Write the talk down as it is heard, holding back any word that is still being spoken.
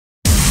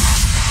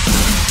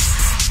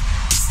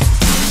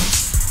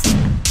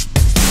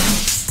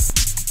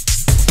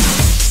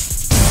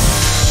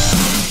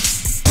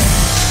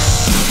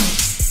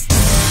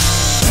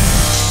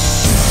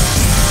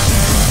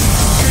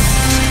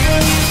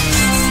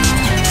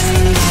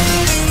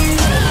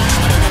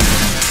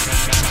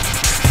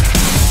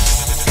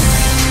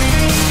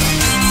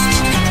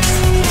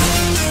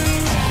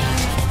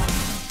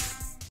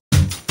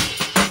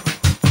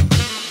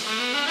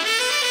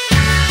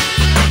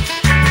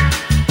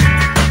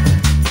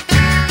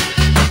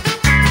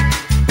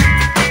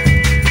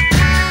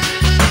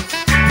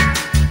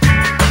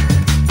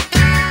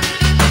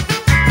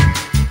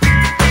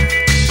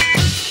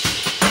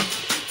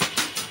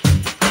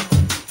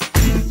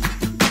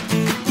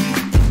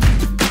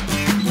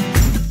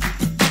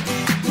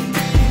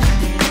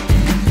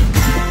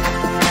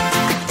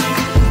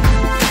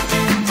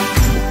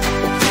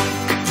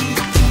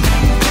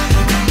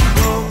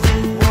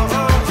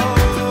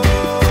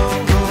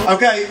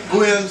Okay,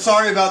 Gwen,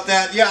 sorry about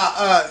that. Yeah,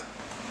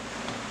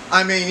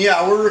 I mean,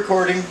 yeah, we're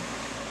recording.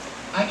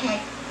 Okay.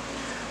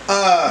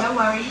 No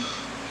worries.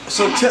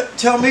 So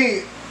tell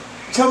me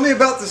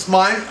about this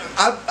mind.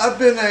 I've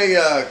been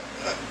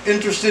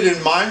interested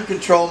in mind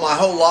control my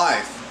whole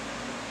life.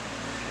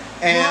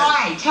 And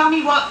why? Tell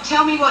me what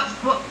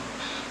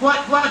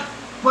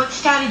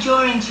started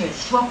your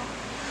interest?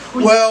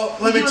 Well,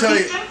 let me tell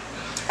you.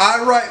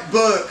 I write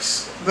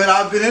books, but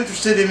I've been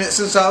interested in it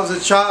since I was a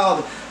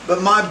child.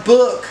 But my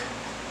book,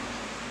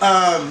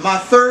 my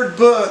third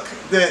book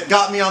that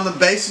got me on the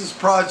Bases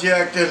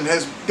Project and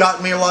has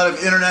gotten me a lot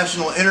of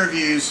international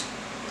interviews,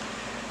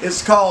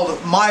 it's called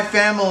My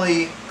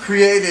Family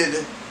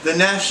Created the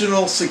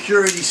National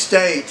Security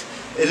State,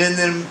 and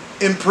then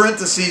in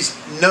parentheses,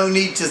 no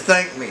need to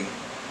thank me.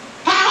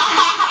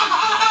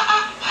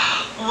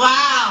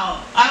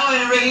 Wow, I want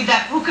to read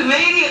that book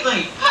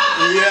immediately.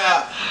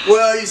 Yeah,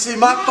 well, you see,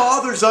 my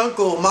father's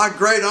uncle, my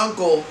great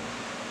uncle,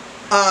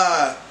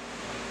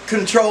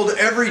 controlled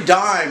every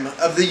dime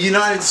of the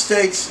United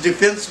States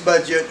defense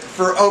budget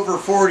for over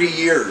 40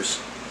 years.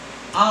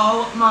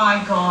 Oh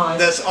my God.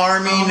 That's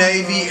Army,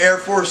 Navy, Air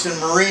Force, and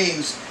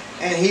Marines.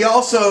 And he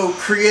also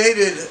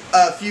created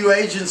a few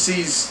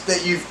agencies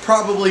that you've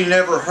probably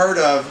never heard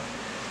of.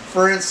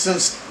 For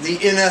instance, the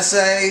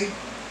NSA,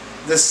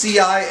 the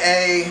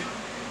CIA,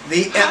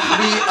 the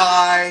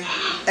FBI,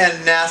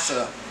 and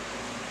NASA.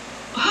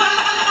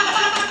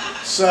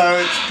 So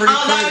it's pretty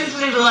crazy.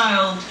 Those little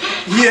old.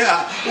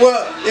 Yeah,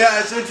 well,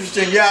 yeah, it's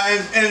interesting. Yeah,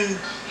 and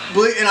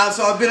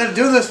so I've been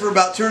doing this for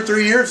about 2 or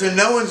 3 years, and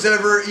no one's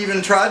ever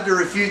even tried to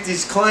refute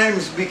these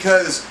claims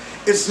because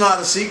it's not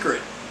a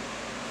secret.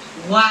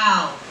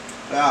 Wow.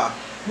 Yeah.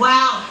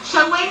 Wow.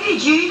 So when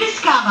did you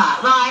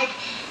discover, like,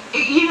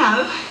 you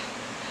know?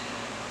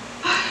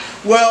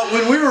 Well,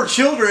 when we were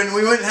children,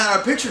 we went and had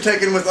our picture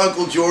taken with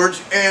Uncle George,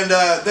 and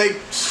they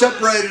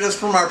separated us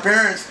from our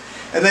parents,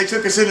 and they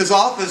took us in his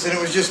office, and it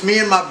was just me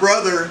and my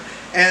brother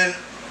and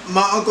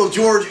my Uncle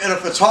George and a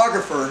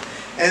photographer.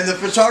 And the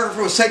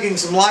photographer was taking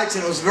some lights,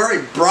 and it was a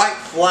very bright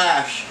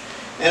flash.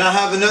 And I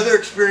have another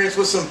experience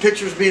with some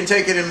pictures being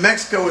taken in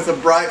Mexico with a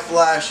bright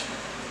flash.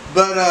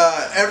 But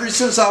ever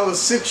since I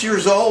was 6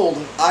 years old,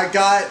 I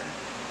got,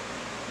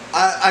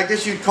 I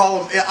guess you'd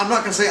call them, I'm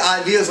not going to say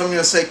ideas, I'm going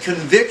to say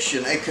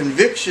conviction. A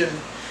conviction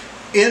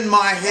in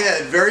my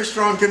head, very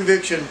strong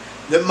conviction,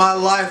 that my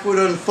life would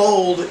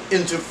unfold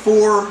into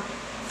 4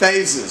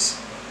 phases.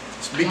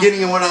 It's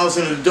beginning when I was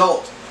an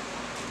adult.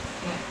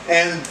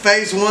 And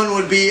phase 1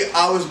 would be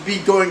I would be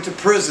going to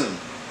prison.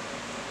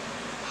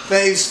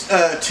 Phase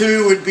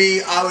 2 would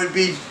be I would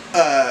be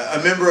a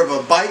member of a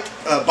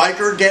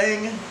biker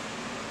gang.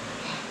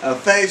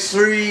 Phase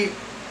 3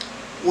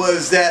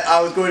 was that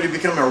I was going to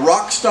become a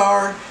rock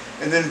star,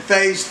 and then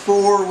phase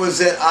 4 was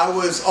that I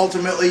was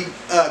ultimately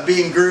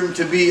being groomed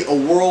to be a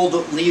world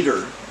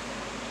leader.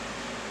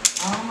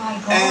 Oh my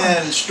God.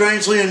 And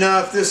strangely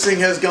enough, this thing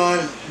has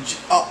gone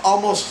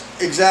almost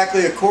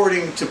exactly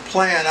according to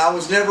plan. I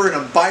was never in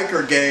a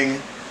biker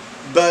gang,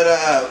 but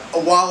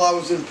while I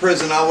was in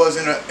prison, I was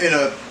in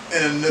a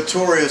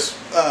notorious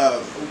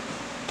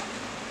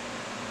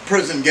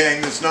prison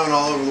gang that's known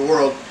all over the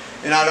world.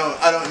 And I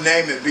don't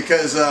name it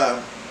because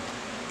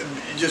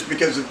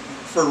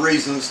for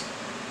reasons.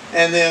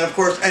 And then of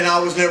course, and I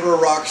was never a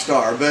rock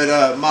star,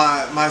 but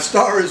my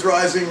star is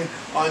rising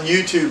on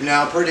YouTube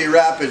now pretty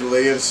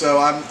rapidly. And so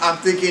I'm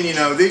thinking, you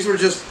know, these were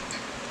just,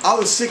 I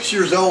was 6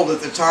 years old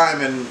at the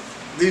time, and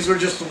these were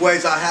just the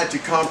ways I had to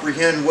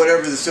comprehend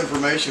whatever this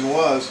information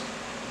was.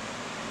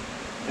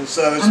 And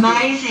so it's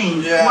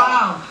amazing. Yeah.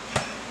 Wow.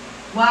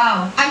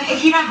 Wow. And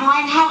if you don't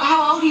mind,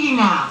 how old are you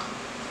now?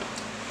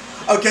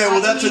 Okay, well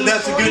that's a good.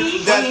 Are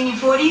you in your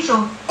 40s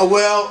or?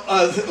 Well,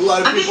 a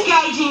lot of I'm people. just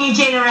gauging your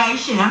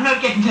generation. I'm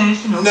not getting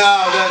personal.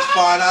 No, that's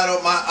fine. I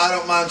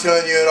don't mind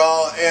telling you at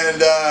all.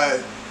 And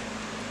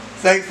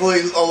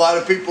thankfully, a lot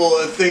of people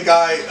think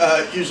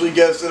I usually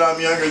guess that I'm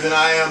younger than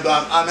I am,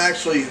 but I'm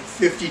actually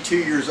 52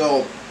 years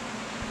old.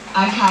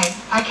 Okay.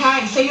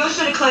 Okay. So you're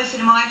sort of closer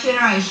to my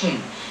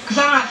generation. Because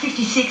I'm like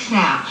 56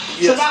 now.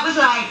 Yes. So that was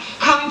like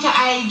coming to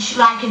age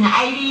like in the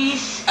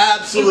 80s.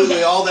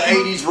 Absolutely, all the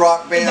 80s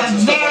rock bands and It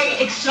was a stuff very like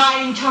that.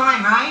 exciting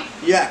time, right?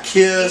 Yeah,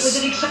 Kiss. It was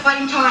an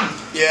exciting time.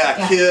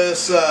 Yeah,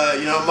 Kiss,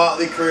 you know,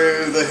 Motley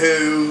Crue, The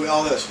Who,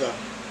 all that stuff.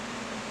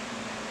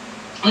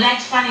 Well,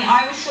 that's funny.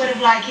 I was sort of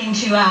like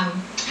into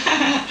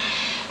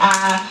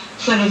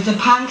sort of the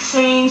punk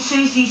scene,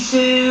 Susie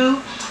Sue,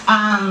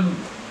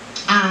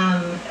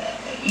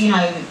 you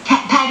know,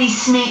 Patti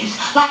Smith.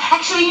 Like,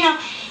 actually, you know,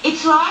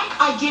 it's like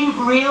I didn't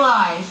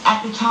realise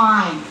at the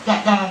time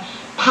that the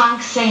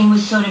punk scene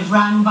was sort of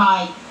run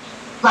by,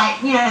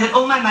 like, you know, that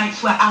all my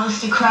mates were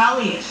Aleister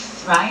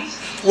Crowleyists, right?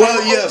 Well,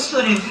 they were yes.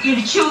 all sort of, you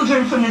know,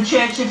 children from the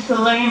Church of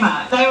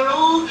Thelema. They were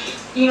all,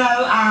 you know,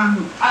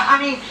 I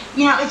mean,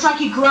 you know, it's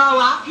like you grow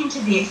up into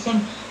this,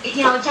 and,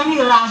 you know, it's only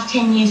the last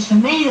 10 years for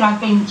me that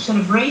I've been sort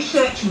of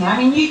researching it. I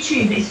mean,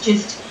 YouTube is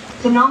just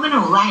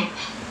phenomenal. Like,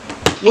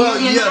 Well,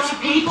 and the amount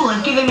of people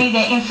have given me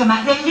their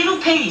information, their little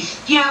piece.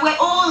 You know, we're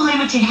all a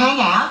limited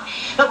hangout,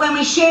 but when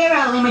we share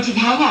our limited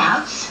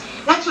hangouts,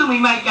 that's when we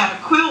make out a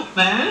quilt,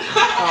 man.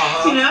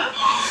 You know?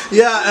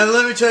 Yeah, and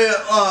let me tell you,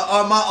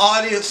 my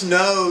audience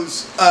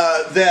knows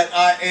that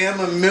I am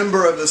a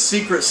member of a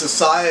secret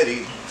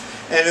society,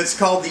 and it's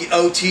called the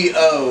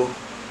OTO.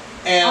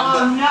 And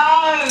oh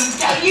no!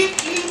 You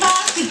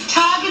bastards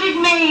targeted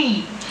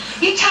me!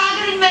 You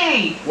targeted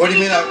me! What do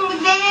you mean? With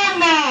them,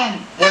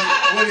 man!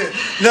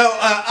 No,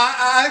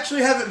 I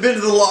actually haven't been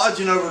to the lodge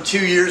in over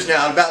 2 years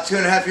now, about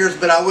 2.5 years.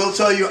 But I will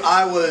tell you,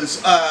 I was,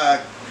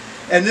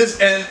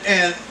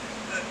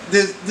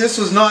 this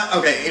was not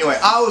okay. Anyway,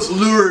 I was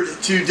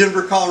lured to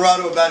Denver,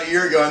 Colorado about a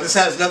year ago, and this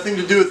has nothing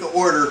to do with the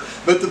order.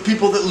 But the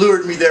people that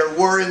lured me there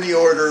were in the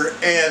order,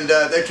 and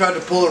they tried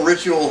to pull a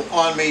ritual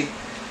on me,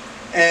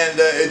 and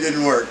it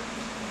didn't work.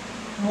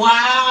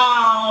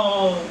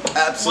 Wow!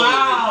 Absolutely.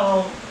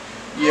 Wow!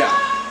 Yeah.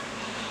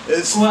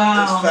 It's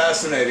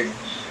fascinating.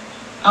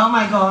 Oh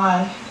my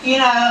God! You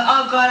know,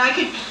 oh God, I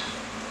could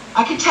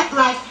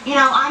like, you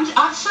know,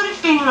 I've sort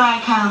of been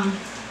like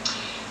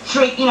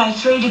 3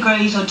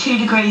 degrees or 2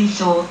 degrees,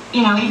 or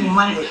you know, even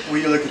one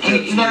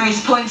various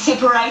points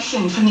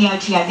separation from the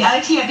OTO. The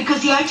OTO,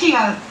 because the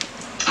OTO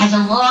has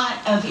a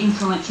lot of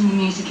influence in the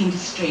music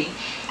industry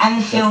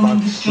and the film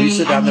industry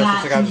and the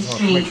arts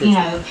industry, you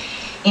know,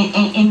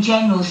 in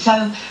general.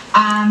 So,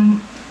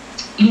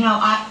 you know,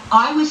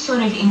 I was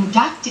sort of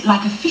inducted,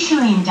 like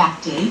officially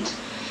inducted,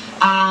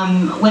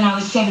 when I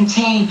was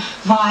 17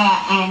 via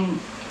an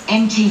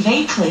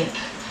MTV clip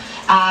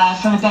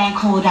from a band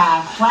called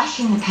Flash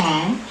in the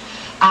Pan.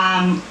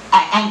 And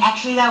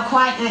actually they were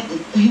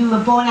who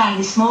were born out of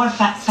this more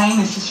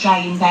famous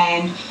Australian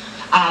band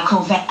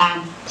called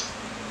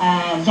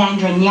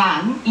Vanda and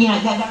Young. You know,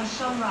 they were a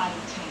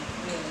songwriting team,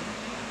 really.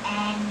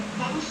 And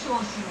they were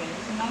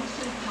sorcerers, and they were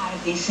sort of part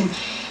of this. And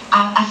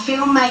a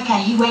filmmaker,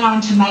 he went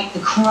on to make The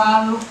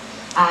Crow,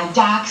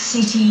 Dark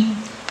City,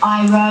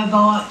 I,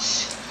 Robot,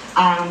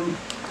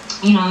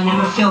 you know, a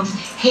number of films.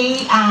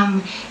 His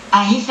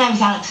name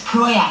is Alex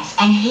Proyas,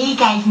 and he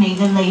gave me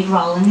the lead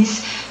role in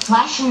this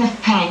Flash in the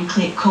Pan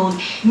clip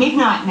called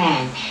Midnight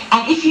Man.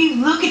 And if you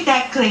look at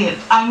that clip,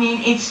 I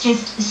mean, it's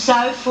just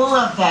so full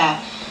of the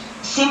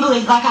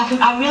symbolism. Like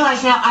I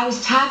realise now I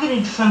was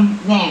targeted from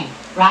them,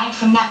 right,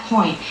 from that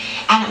point.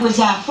 And it was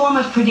a form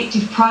of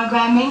predictive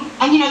programming.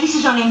 And, you know, this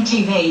is on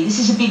MTV. This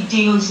is a big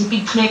deal. This is a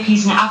big clip.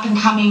 He's an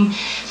up-and-coming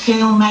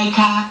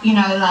filmmaker, you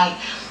know, like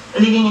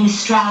living in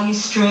Australia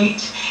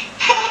Street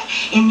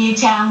in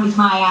Newtown with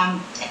my,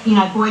 you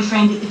know,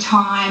 boyfriend at the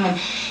time. And,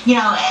 you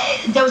know,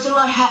 there was a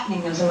lot happening.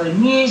 There was a lot of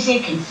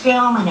music and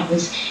film, and it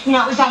was, you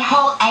know, it was that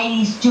whole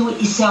 80s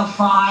do-it-yourself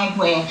vibe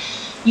where,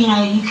 you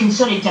know, you can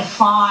sort of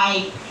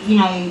defy, you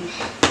know,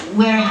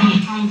 wherever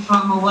you came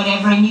from or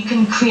whatever, and you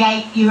can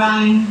create your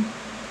own,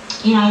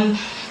 you know,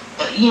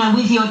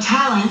 with your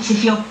talents,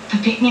 if you're,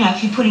 you know,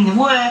 if you're putting the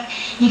work,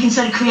 you can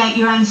sort of create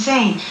your own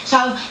scene.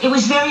 So it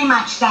was very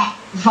much that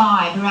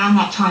vibe around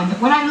that time. But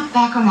when I look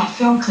back on that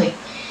film clip,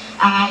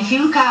 if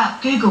you look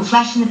up, Google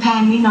Flash in the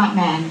Pan, Midnight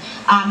Man,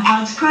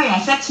 Alex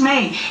Proyas, that's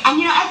me. And,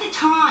 you know, at the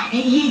time,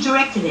 he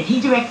directed it. He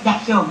directed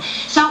that film.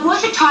 So it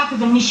was a type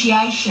of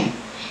initiation.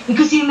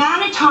 Because the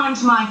amount of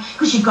times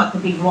because you've got the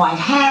big white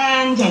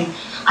hand, and,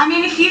 I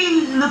mean, if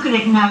you look at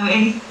it and know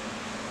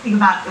anything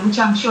about it, which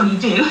I'm sure you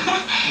do,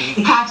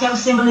 the cartel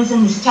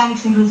symbolism, the satanic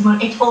symbolism,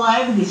 it's all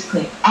over this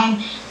clip.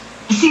 And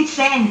since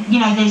then, you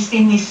know, there's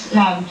been this,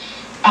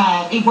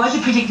 it was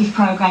a predictive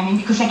programming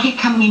because they keep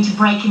coming in to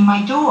break in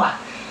my door.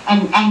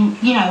 And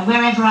you know,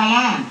 wherever I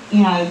am,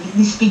 you know,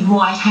 this big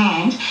white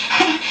hand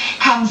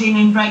comes in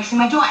and breaks in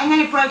my door. And then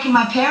it broke in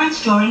my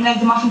parents' door and led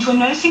them off into a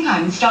nursing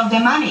home and stole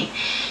their money.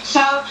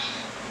 So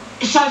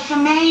for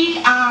me,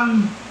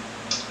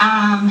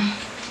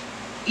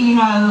 you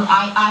know,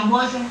 I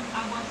wasn't,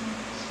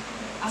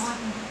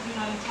 you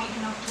know,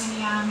 taken off to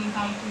any army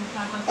bases.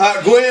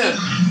 Gwen,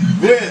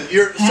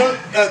 you're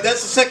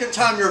that's the second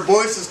time your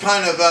voice is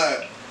kind of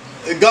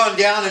gone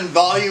down in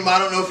volume. I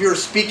don't know if you were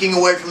speaking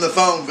away from the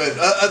phone, but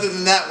other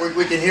than that,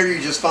 we can hear you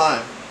just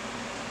fine.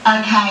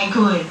 Okay,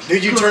 good.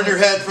 Did you turn your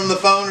head from the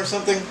phone or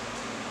something?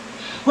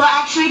 Well,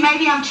 actually,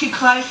 maybe I'm too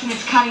close and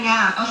it's cutting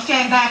out. I'll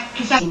stand back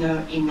because in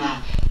the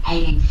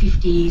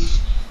 1850s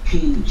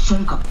who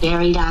sort of got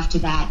buried after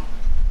that.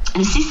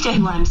 And the sister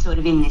who I'm sort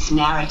of in this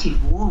narrative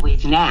war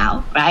with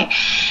now, right?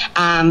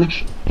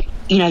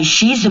 You know,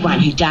 she's the one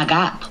who dug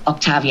up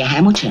Octavia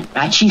Hamilton,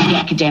 right? She's the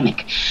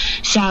academic.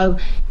 So,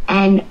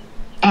 and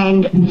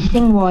the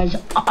thing was,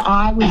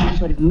 I was a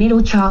sort of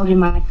middle child in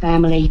my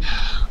family.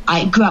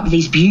 I grew up with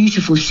these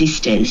beautiful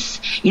sisters,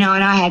 you know,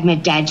 and I had my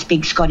dad's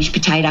big Scottish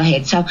potato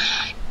head. So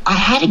I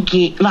had a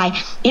get, like,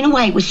 in a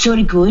way it was sort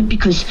of good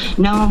because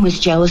no one was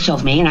jealous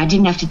of me and I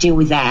didn't have to deal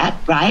with that,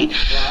 right?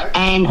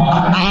 And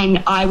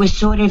I was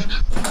sort of,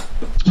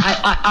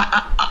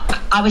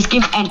 I was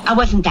given, and I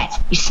wasn't that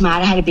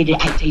smart. I had a bit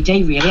of ADD,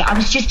 really. I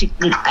was just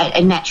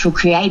a natural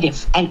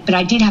creative, but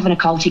I did have an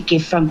occultic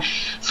gift from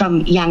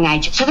young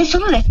age. So they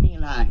sort of left me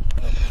alone.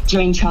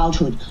 during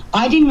childhood.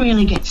 I didn't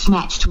really get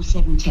snatched till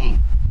 17.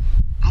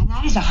 And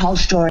that is a whole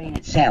story in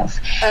itself.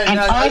 And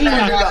I didn't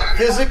about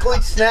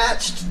physically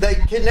snatched? They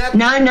kidnapped you?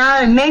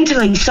 No,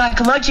 mentally,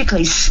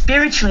 psychologically,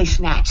 spiritually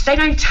snatched. They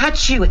don't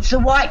touch you. It's the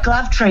white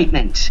glove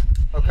treatment.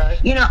 Okay.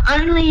 You know,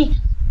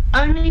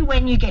 only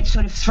when you get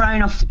sort of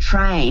thrown off the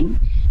train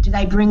do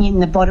they bring in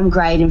the bottom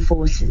grade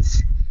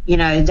enforcers. You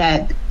know,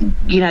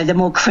 the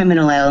more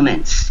criminal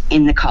elements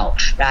in the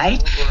cult,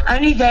 right?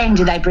 Only then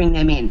do they bring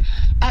them in.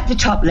 At the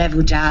top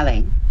level,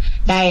 darling,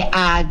 they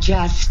are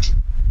just,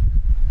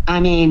 I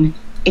mean,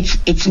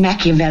 it's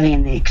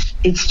Machiavellian.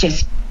 It's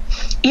just,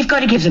 you've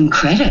got to give them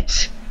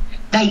credit.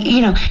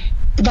 They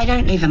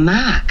don't leave a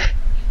mark.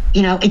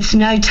 You know, it's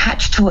no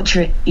touch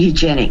torture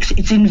eugenics.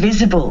 It's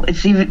invisible.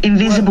 It's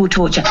invisible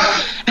torture.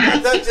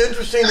 That's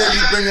interesting that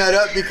you bring that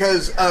up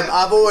because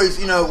I've always,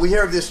 we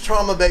hear of this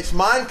trauma-based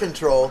mind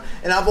control,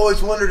 and I've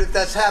always wondered if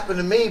that's happened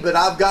to me, but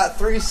I've got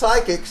 3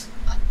 psychics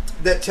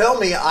that tell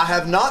me I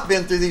have not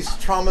been through these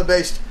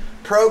trauma-based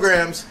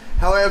programs.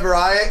 However,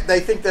 they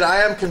think that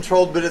I am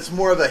controlled, but it's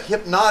more of a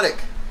hypnotic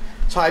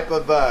type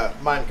of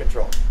mind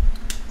control.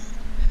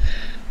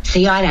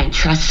 See, I don't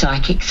trust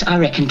psychics. I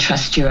reckon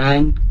trust your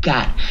own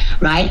gut,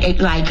 right?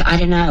 I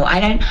don't know.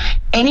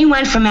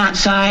 Anyone from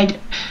outside,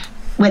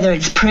 whether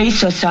it's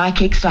priests or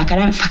psychics, I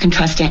don't fucking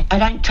trust it. I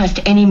don't trust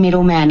any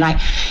middleman.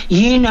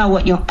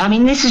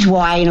 This is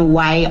why, in a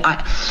way,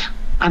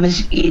 I'm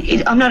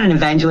not an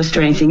evangelist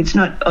or anything. It's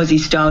not Aussie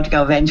style to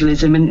go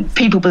evangelism, and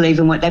people believe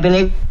in what they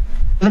believe.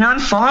 And I'm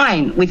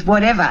fine with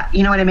whatever,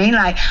 you know what I mean?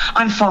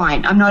 I'm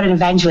fine. I'm not an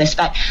evangelist.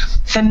 But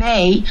for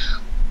me,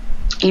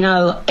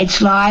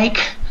 it's like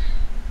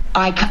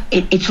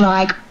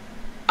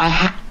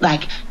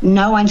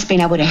no one's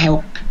been able to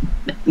help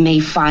me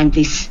find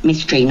this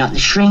mystery. Not the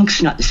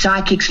shrinks, not the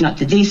psychics, not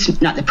the this,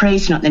 not the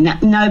priests, not the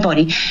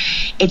nobody.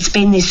 It's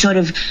been this sort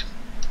of,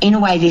 in a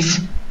way,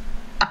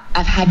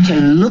 I've had to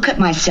look at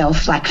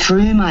myself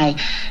through my.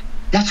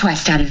 That's why I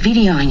started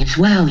videoing as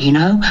well,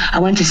 I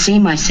wanted to see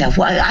myself.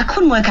 I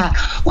couldn't work out,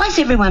 why is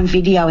everyone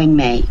videoing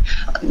me?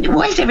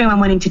 Why is everyone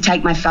wanting to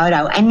take my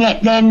photo? And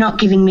yet they're not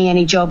giving me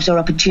any jobs or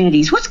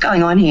opportunities. What's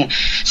going on here?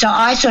 So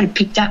I sort of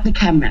picked up the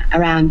camera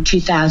around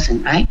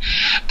 2000, right?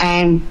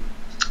 And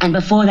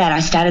before that, I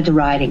started the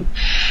writing.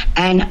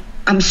 And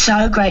I'm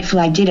so grateful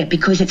I did it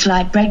because it's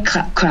like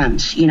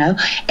breadcrumbs,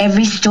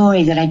 every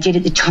story that I did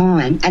at the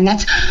time. And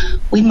that's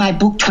with my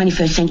book,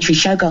 21st Century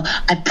Showgirl,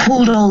 I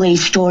pulled all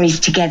these stories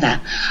together.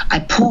 I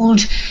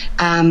pulled,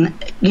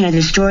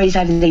 the stories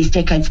over these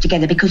decades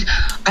together because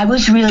I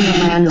was really on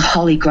my own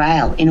holy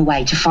grail in a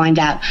way to find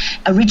out.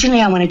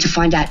 Originally, I wanted to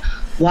find out,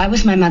 why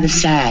was my mother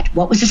sad?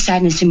 What was the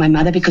sadness in my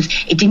mother? Because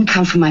it didn't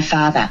come from my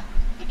father.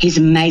 He's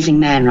an amazing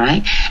man,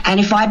 right? And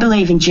if I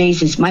believe in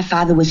Jesus, my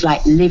father was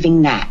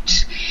living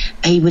that.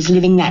 He was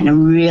living that in a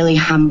really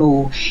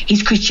humble,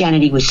 his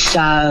Christianity was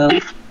so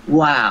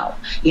wow,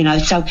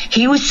 so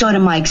he was sort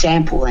of my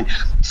example. And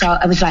so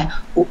I was like,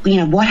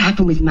 what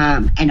happened with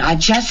Mum? And I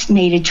just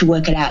needed to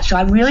work it out. So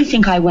I really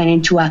think I went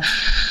into a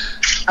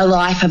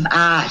life of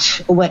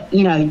art, or what,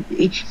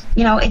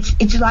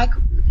 it's like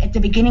at the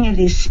beginning of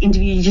this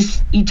interview,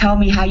 you told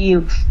me how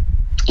you,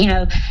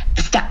 when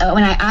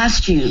I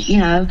asked you,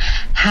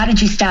 how did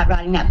you start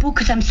writing that book?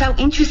 Because I'm so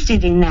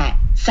interested in that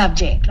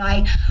subject,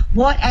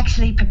 what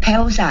actually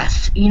propels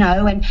us,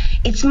 and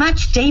it's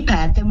much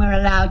deeper than we're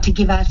allowed to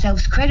give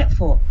ourselves credit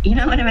for. You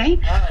know what I mean?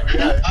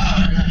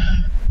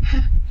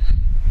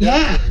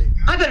 Yeah.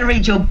 I got to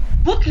read your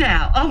book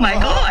now. Oh my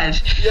God.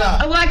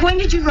 Yeah. When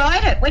did you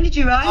write it?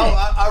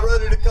 I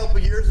wrote it a couple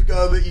of years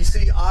ago, but you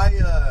see, I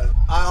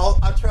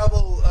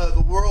travel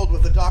the world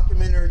with a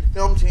documentary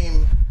film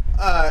team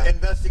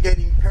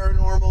investigating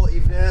paranormal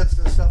events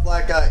and stuff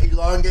like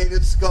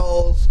elongated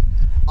skulls,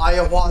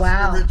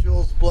 ayahuasca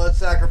rituals, blood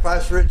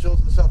sacrifice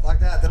rituals, and stuff like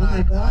that. Then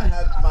I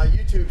had my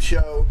YouTube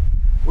show,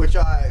 which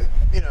I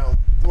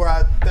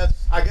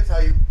guess how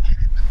you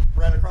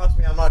ran across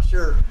me. I'm not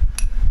sure.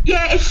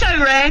 Yeah, it's so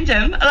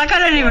random. I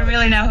don't even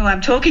really know who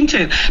I'm talking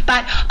to.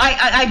 But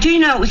I do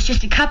know it was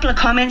just a couple of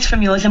comments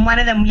from yours, and one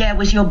of them,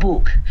 was your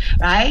book,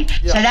 right?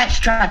 Yeah. So that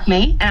struck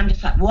me, and I'm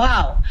just like,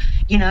 wow,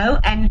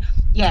 and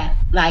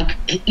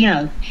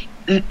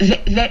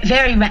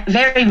very,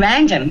 very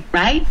random,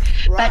 right?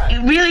 But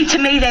really, to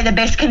me, they're the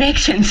best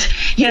connections,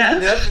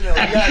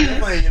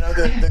 Definitely.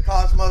 The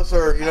cosmos,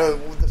 or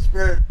the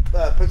spirit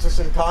puts us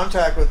in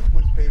contact with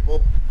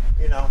people,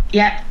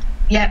 Yeah,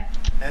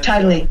 and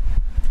totally.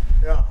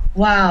 Yeah.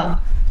 Wow.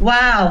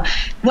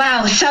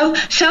 So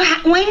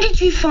when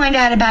did you find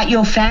out about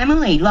your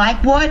family?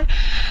 What?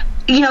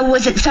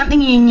 Was it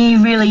something you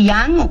knew really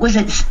young? Was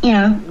it,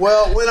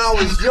 Well, when I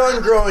was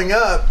young growing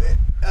up,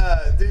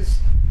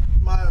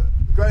 my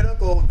great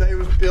uncle, they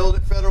would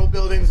build federal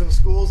buildings and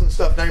schools and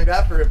stuff named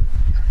after him.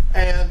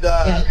 And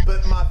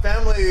but my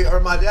family, or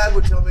my dad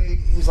would tell me,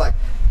 he's like,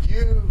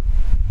 you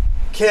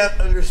can't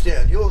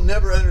understand. You will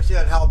never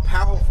understand how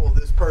powerful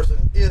this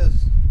person is.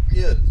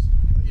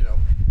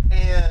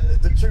 And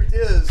the truth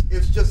is,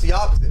 it's just the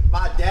opposite.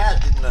 My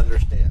dad didn't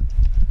understand.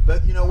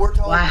 But, we're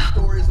told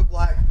stories of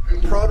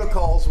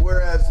protocols,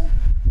 whereas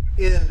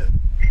in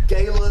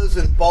galas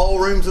and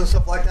ballrooms and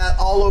stuff like that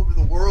all over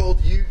the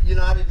world,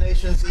 United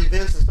Nations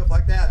events and stuff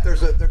like that,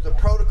 there's a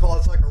protocol.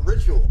 It's like a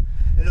ritual.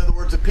 In other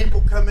words, the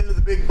people come into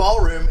the big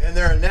ballroom and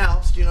they're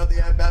announced, you know,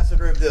 the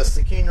ambassador of this,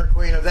 the king or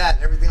queen of that,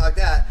 and everything like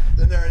that.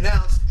 Then they're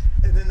announced,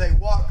 and then they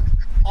walk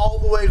all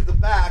the way to the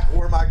back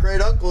where my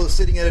great uncle is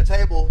sitting at a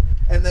table,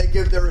 and they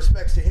give their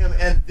respects to him,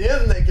 and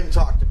then they can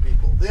talk to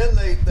people. Then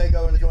they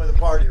go and join the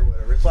party or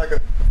whatever. It's like a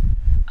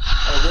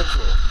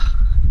ritual.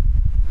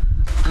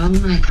 Oh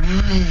my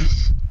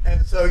gosh.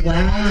 And so, you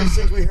know, all these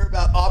things we hear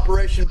about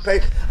Operation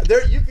Pay.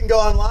 There, you can go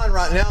online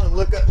right now and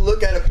look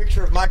at a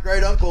picture of my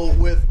great uncle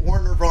with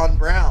Werner von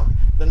Braun,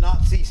 the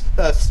Nazi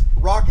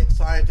rocket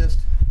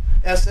scientist,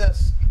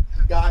 SS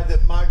guy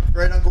that my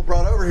great uncle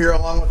brought over here,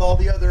 along with all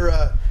the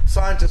other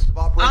scientists of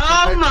Operation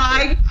Pay. Oh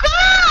my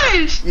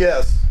gosh!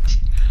 Yes.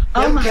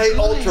 MK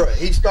Ultra.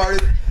 He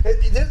started.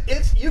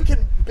 You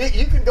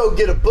can go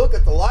get a book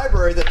at the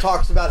library that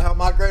talks about how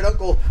my great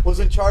uncle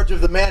was in charge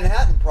of the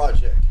Manhattan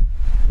Project.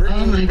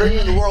 Bringing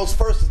the world's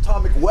first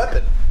atomic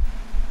weapon.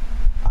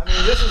 I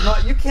mean, this is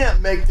not, you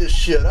can't make this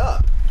shit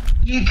up.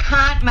 You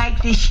can't make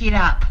this shit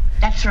up.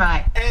 That's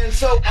right. And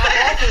so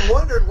I've often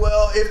wondered,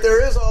 well, if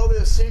there is all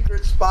this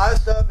secret spy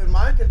stuff and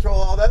mind control,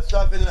 all that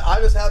stuff, and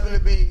I just happen to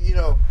be, you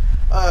know,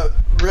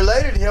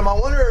 related to him, I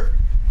wonder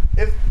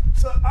if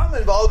I'm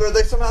involved or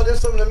they somehow did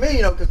something to me,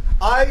 you know, because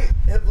I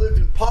have lived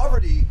in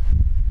poverty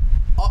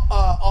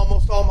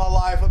almost all my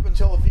life up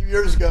until a few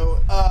years ago.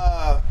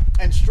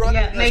 And struggling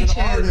as an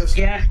artist.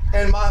 Yeah.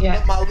 And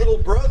my little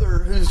brother,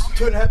 who's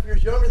 2.5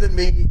 years younger than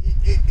me,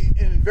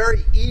 and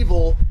very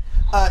evil,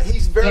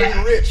 he's very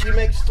rich. He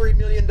makes $3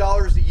 million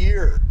a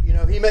year. You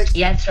know, he makes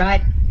that's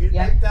right.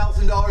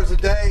 $8,000 a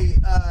day,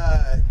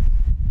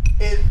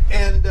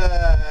 and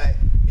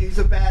he's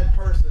a bad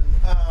person.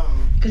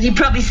 Because he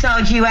probably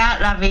sold you out,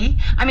 lovey.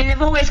 I mean,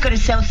 they've always got to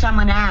sell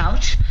someone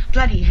out.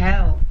 Bloody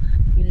hell.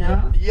 You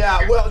know?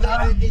 Yeah, well,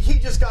 no, he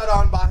just got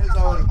on by his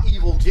own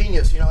evil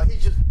genius. You know,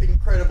 he's just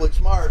incredibly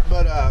smart.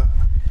 But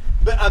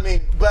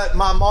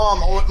my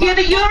mom.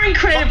 But you're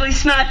incredibly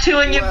smart too,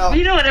 and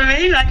you know what I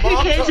mean. Like, who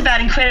cares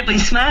about incredibly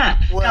smart?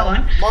 Well, go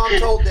on.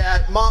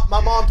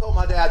 My mom told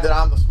my dad that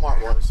I'm the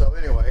smart one. So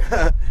anyway.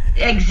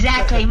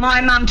 Exactly. My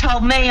mum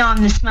told me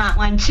I'm the smart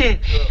one too.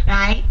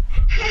 Right.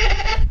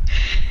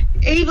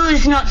 Evil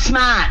is not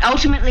smart.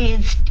 Ultimately,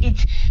 it's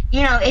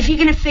you know, if you're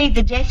going to feed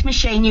the death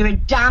machine, you're a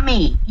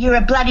dummy. You're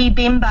a bloody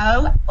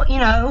bimbo. You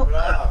know.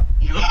 Wow.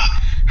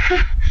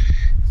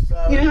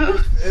 So you know.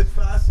 It's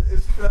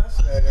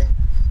fascinating.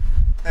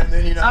 And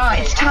then, you know. Oh,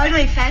 it's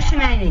totally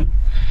fascinating.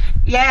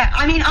 Yeah,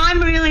 I mean,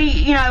 I'm really,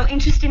 you know,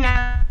 interested in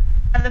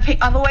other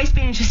people. I've always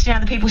been interested in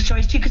other people's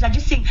stories too, because I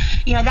just think,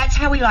 you know, that's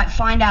how we like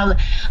find our,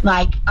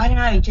 like, I don't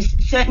know, just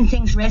certain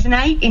things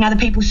resonate in other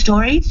people's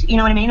stories. You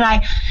know what I mean?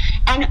 Like,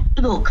 and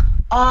look,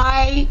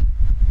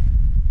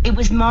 it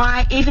was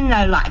even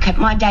though, like,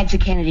 my dad's a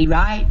Kennedy,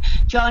 right?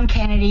 John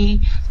Kennedy,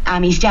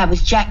 his dad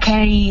was Jack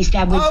Kennedy, his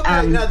dad was...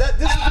 Okay, now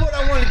this is what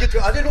I wanted to get to.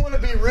 I didn't want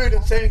to be rude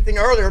and say anything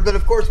earlier, but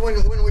of course, when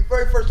we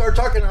very first started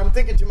talking, I'm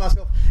thinking to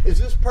myself, is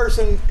this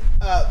person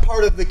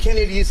part of the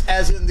Kennedys,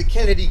 as in the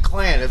Kennedy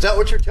clan? Is that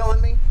what you're telling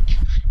me?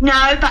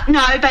 No, but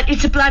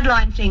it's a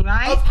bloodline thing,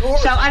 right? Of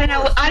course. So I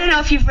don't know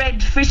if you've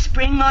read Frisch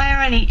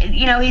Springmeyer and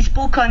his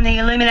book on the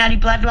Illuminati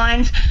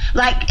bloodlines.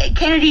 Like,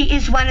 Kennedy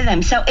is one of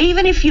them. So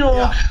even if you're...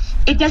 Yeah.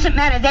 It doesn't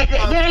matter. They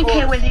don't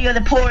care whether you're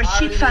the poorest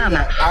shit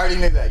farmer. I already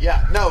knew that.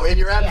 Yeah. No, and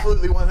you're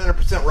absolutely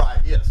 100% right.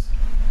 Yes.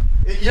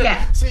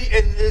 See,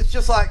 and it's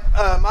just like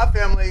my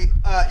family.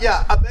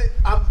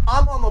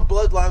 I'm on the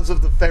bloodlines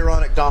of the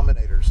pharaonic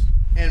dominators,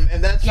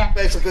 and that's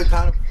basically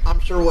kind of, I'm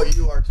sure, what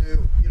you are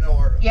too. You know,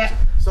 or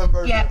some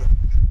version of it.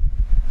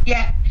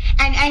 Yeah.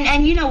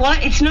 And you know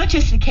what? It's not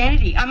just the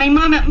Kennedy. I mean,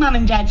 my mum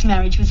and dad's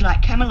marriage was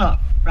like Camelot,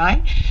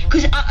 right?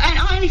 Because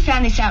I only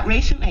found this out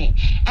recently,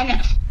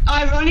 and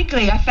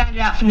ironically, I found it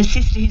out from the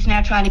sister who's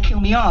now trying to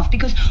kill me off,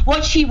 because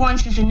what she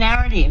wants is a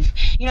narrative.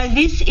 You know,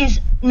 this is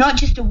not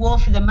just a war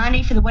for the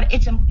money, for the what.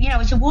 It's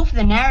a war for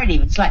the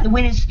narrative. It's like the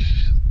winners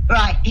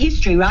write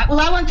history, right? Well,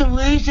 I want the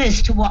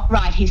losers to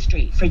write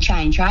history for a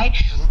change, right?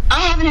 I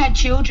haven't had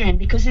children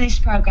because of this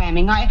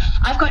programming.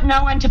 I've got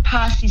no one to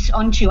pass this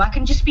on to. I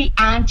can just be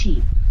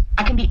auntie.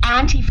 I can be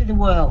auntie for the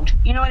world.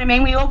 You know what I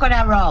mean? We all got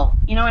our role.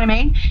 You know what I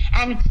mean?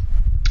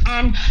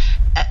 And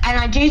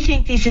I do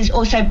think this is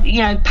also,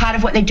 you know, part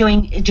of what they're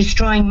doing,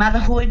 destroying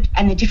motherhood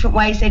and the different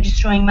ways they're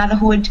destroying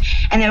motherhood,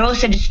 and they're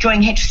also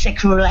destroying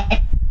heterosexual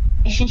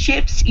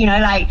relationships. You know,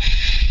 like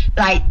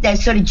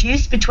there's sort of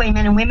juice between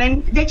men and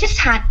women. They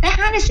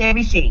harness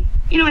everything.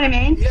 You know what I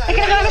mean? Yeah, they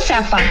can harness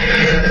our fun.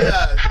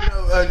 Yeah, you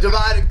know,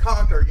 divide and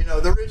conquer. You know,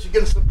 the rich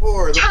against the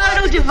poor. The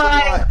total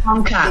divide and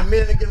conquer. The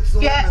men against the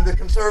women. The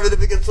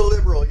conservative against the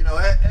liberal. You know,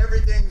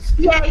 everything's.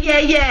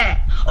 Yeah.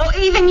 Or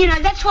even, you know,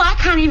 that's why I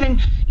can't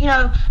even, you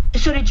know,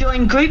 sort of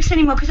join groups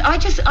anymore, because I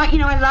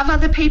love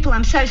other people.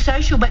 I'm so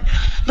social, but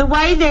the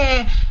way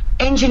they're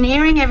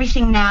engineering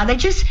everything now, they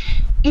just,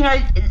 you know,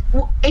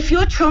 if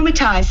you're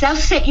traumatized, they'll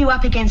set you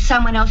up against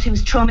someone else who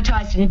was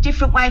traumatized in a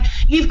different way.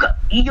 You've got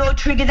your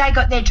trigger, they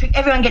got their trigger,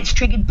 everyone gets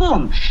triggered,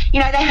 boom. You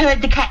know, they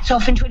herd the cats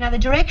off into another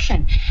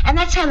direction. And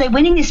that's how they're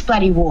winning this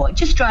bloody war. It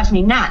just drives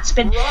me nuts.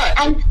 But, right.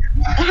 And,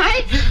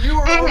 hey, you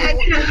were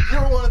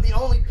one of the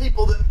only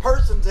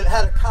persons that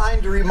had a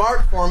kind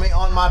remark for me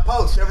on my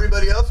post.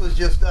 Everybody else was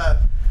just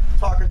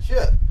talking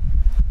shit.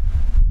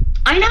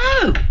 I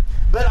know.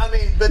 But I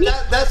mean,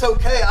 that's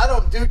okay. I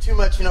don't do too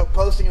much,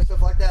 posting and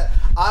stuff like that.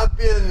 I've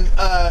been.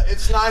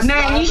 It's nice.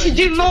 Man, you should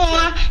do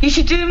more. You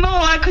should do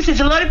more, because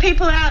there's a lot of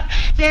people out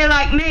there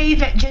like me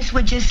that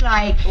would just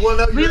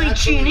really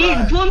tune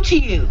in, boom to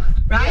you,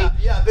 right?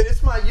 Yeah. But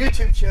it's my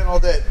YouTube channel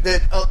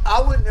that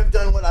I wouldn't have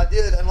done what I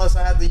did unless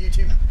I had the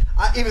YouTube.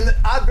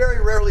 I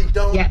very rarely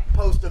don't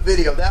post a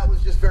video. That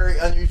was just very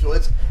unusual.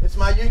 It's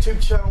my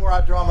YouTube channel where I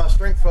draw my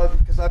strength from,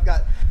 because I've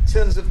got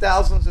tens of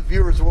thousands of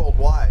viewers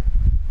worldwide.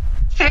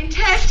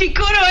 Fantastic,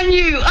 good on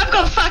you. I've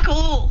got fuck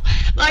all.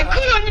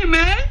 Good on you,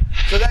 man.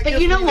 So but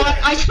you know what?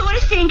 I sort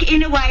of think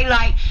in a way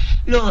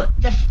look,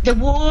 the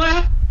war,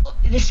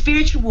 the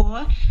spiritual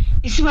war,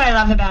 this is what I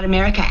love about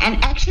America.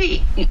 And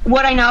actually,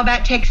 what I know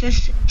about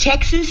Texas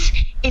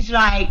is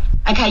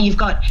okay, you've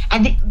got,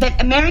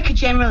 but America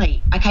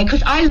generally, okay,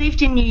 because I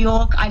lived in New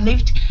York, I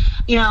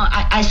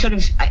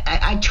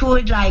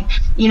toured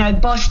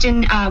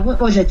Boston, what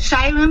was it,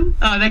 Salem?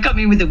 Oh, they got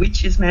me with the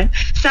witches, man.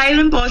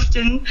 Salem,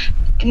 Boston,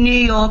 New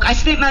York. I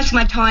spent most of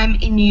my time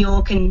in New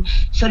York and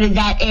sort of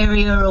that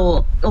area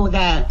or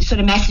the sort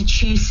of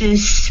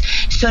Massachusetts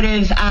sort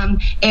of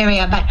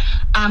area. But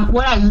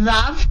what I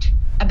loved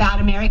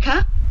about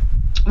America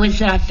was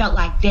that I felt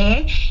like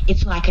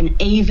it's like an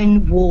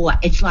even war.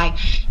 It's like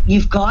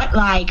you've got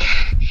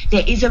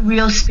there is a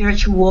real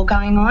spiritual war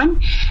going on.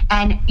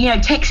 And,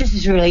 Texas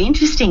is really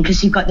interesting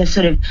because you've got the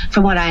sort of,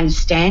 from what I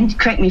understand,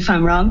 correct me if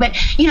I'm wrong, but,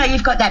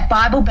 you've got that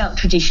Bible Belt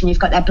tradition, you've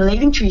got that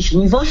believing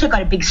tradition, you've also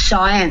got a big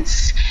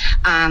science,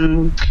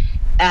 a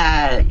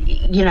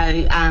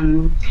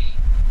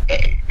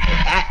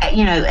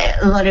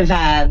lot of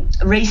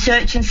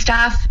research and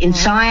stuff in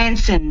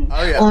science and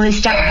all this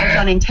stuff goes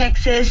on in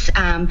Texas.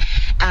 I've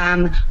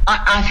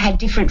had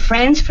different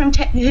friends from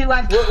who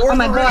I've. Oh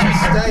my God!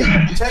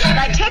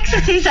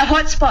 Texas is a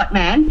hotspot,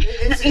 man.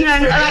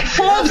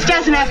 Forbes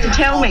doesn't have to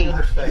tell me.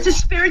 It's a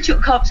spiritual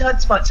cops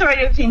hotspot. Sorry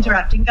to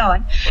interrupting. Go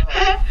on.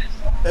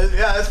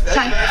 That's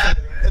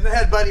fascinating. And they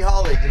had Buddy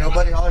Holly.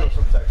 Buddy Holly was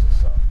from Texas.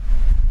 So.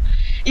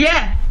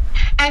 Yeah.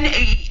 And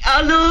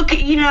look,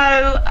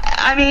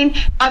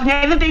 I've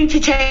never been to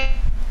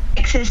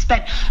Texas,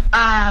 but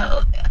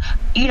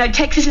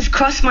Texas has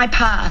crossed my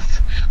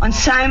path on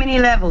so many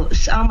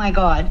levels. Oh my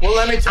God! Well,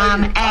 let me tell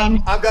you,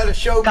 I've got a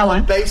show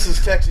called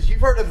Bases Texas.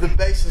 You've heard of the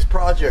Bases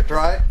Project,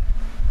 right?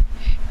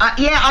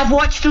 I've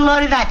watched a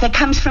lot of that. That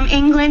comes from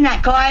England.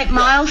 That guy,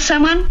 Miles,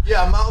 someone.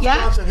 Yeah, Miles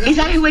Johnson. Is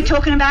that who we're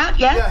talking about?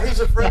 Yeah. Yeah,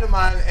 he's a friend of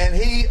mine, and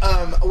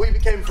we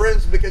became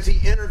friends because he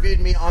interviewed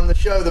me on the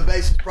show, the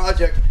Bases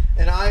Project,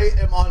 and I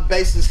am on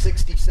Bases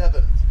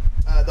 67.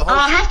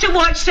 I'll have to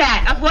watch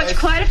that. I've watched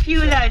quite a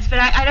few of those, but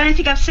I don't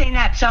think I've seen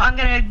that, so I'm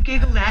going to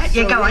Google that.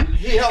 So go on.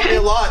 He helped me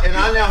a lot, and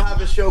I now have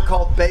a show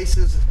called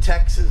Bases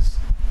Texas.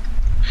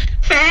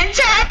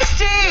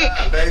 Fantastic!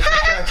 Yeah, Bases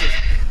Texas.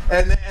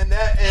 And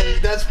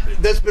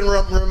that's been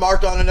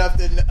remarked on enough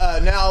that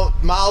now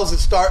Miles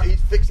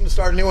he's fixing to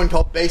start a new one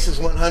called Bases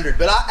 100.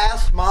 But I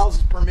asked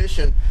Miles'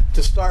 permission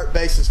to start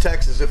Bases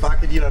Texas if I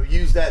could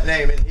use that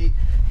name, and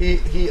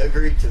he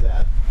agreed to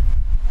that.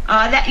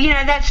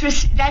 That's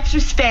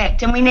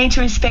respect, and we need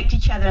to respect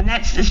each other, and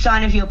that's the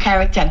sign of your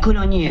character. Good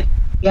on you.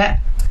 Yeah.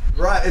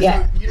 Right.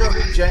 Yeah. So, you know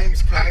who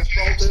James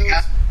Casbolt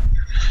is?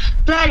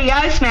 Bloody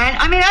oath, man.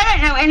 I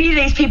don't know any of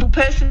these people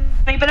personally,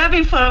 but I've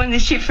been following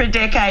this shit for a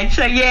decade,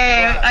 so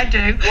yeah, right. I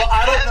do. Well,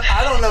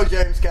 I don't know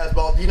James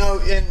Casbolt.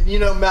 You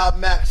know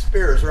Max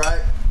Spears,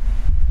 right?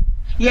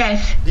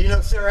 Yes. Do you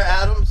know Sarah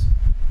Adams?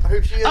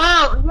 Who she is?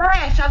 Oh,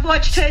 yes, I've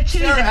watched her too.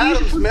 Sarah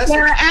Adams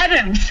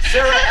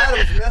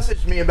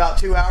messaged me about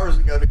 2 hours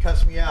ago to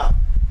cuss me out.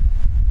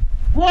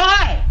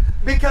 Why?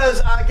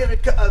 Because I did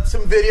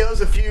some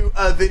videos a few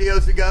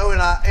videos ago,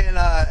 and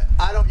I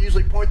don't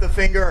usually point the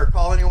finger or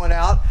call anyone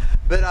out,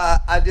 but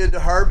I did to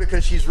her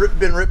because she's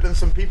been ripping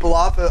some people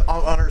off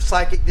on her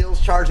psychic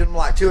deals, charging them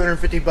like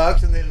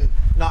 $250 and then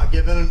not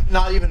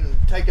even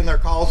taking their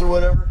calls or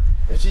whatever.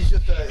 And she's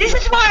just this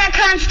is why I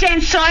can't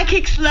stand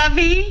psychics,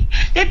 lovey.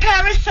 They're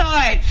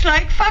parasites.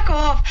 Fuck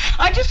off.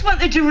 I just want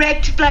the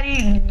direct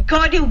bloody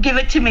God will give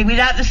it to me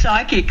without the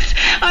psychics.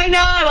 I know,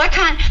 I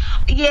can't.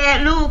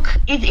 Yeah, look,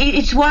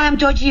 it's why I'm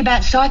dodgy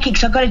about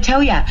psychics, I've got to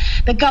tell you.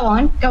 But go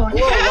on. Well,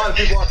 a lot of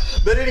people are.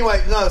 But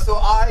anyway, no, so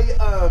I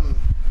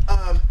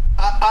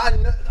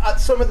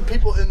some of the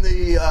people in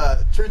the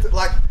truth,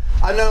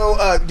 I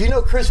know, do you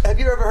know Chris, have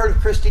you ever heard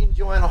of Christine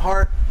Joanna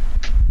Hart?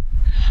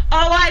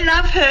 Oh, I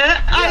love her.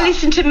 Yeah. I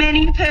listen to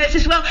many of hers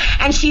as well.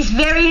 And she's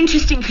very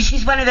interesting because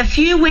she's one of the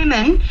few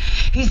women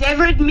who's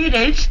ever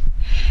admitted,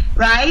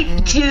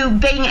 right, to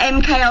being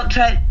MK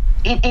Ultra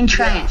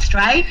entranced,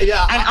 right?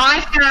 Yeah. And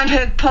I found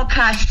her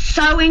podcast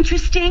so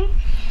interesting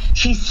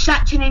She's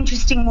such an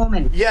interesting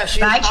woman. Yeah, she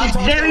is. Right? She's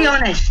very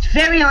honest.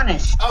 Very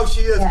honest. Oh,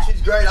 she is. Yeah.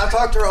 She's great. I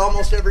talk to her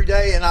almost every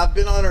day, and I've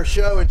been on her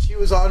show, and she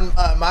was on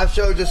my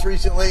show just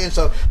recently, and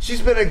so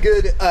she's been a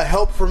good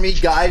help for me,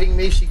 guiding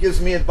me. She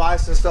gives me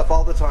advice and stuff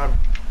all the time.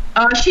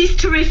 Oh, she's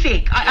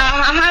terrific.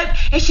 I hope,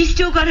 has she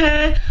still got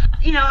her,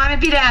 you know, I'm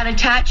a bit out of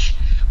touch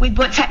with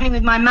what's happening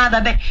with my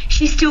mother, but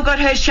she's still got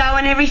her show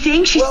and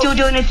everything. She's still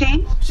doing her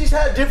thing. She's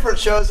had different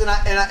shows,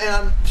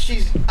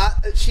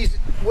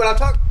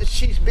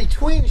 she's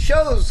between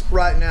shows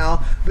right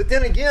now. But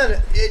then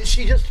again,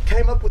 she just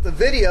came up with a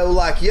video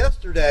like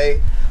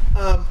yesterday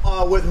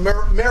with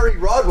Mary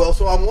Rodwell.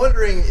 So I'm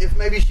wondering if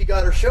maybe she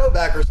got her show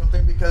back or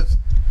something, because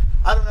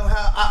I don't know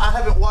how. I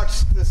haven't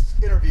watched this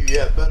interview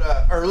yet, but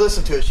or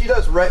listened to it. She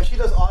does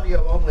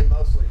audio only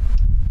mostly.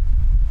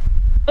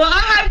 Well,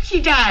 I hope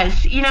she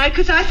does, you know,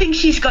 because I think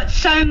she's got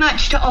so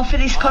much to offer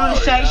this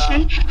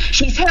conversation. Yeah.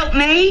 She's helped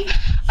me,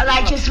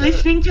 like just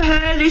listening to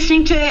her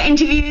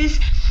interviews.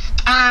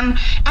 And,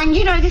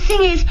 you know, the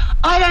thing is,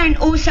 I don't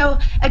also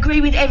agree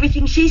with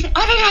everything she said.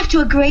 I don't have to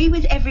agree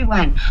with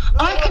everyone.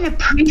 I can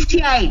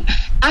appreciate,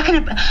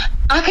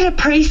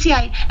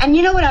 and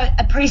you know what I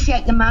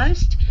appreciate the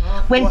most?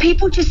 When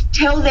people just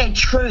tell their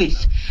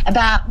truth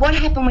about what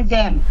happened with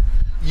them.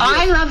 Yes.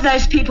 I love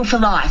those people for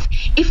life.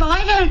 If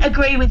I don't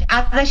agree with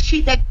other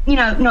shit that, you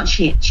know, not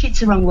shit's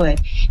the wrong word,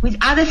 with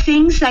other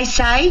things they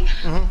say,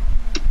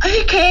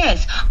 who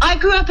cares? I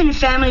grew up in a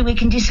family we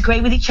can disagree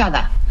with each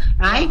other,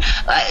 right?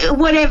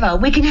 Whatever.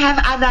 We can have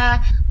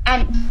other,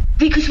 and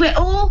because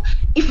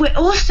if we're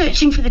all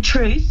searching for the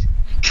truth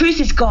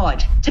is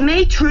God. To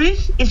me,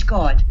 truth is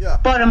God. Yeah.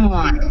 Bottom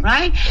line,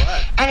 right?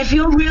 And if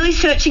you're really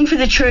searching for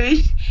the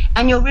truth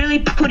and you're really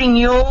putting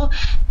your,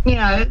 you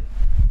know,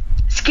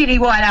 skinny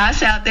white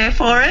ass out there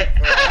for it,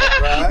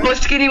 right. Or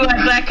skinny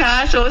white black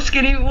ass, or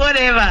skinny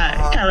whatever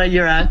colour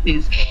your ass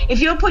is. If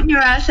you're putting your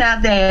ass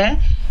out there,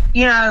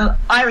 you know,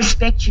 I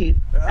respect you,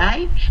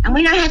 right? And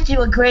we don't have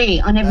to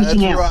agree on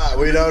everything else. That's right.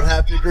 We don't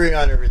have to agree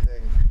on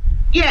everything.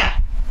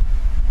 Yeah.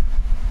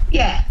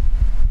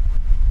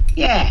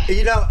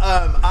 You know,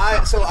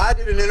 I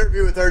did an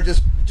interview with her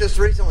just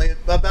recently,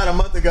 about a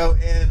month ago,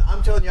 and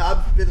I'm telling you,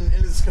 I've been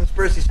into this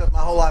conspiracy stuff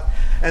my whole life,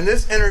 and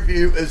this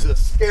interview is the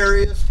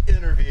scariest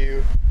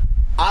interview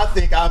I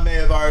think I may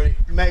have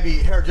maybe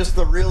heard, just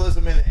the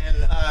realism and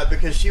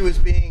because she was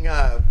in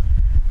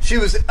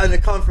a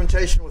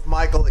confrontation with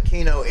Michael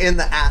Aquino in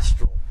the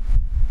astral.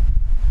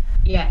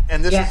 Yeah.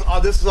 And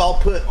this is all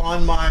put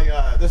on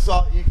my this is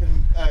all, you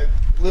can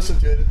listen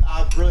to it.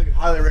 I really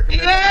highly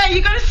recommend it. Yeah,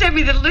 you got to send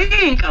me the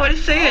link. I want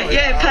to see it.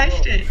 Yeah,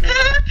 post it.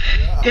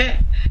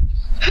 Yeah.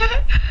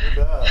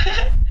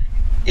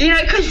 You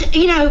know, because,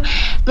 you know,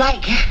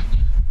 like,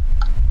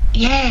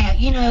 yeah,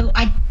 you know,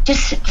 I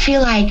just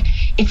feel like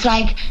it's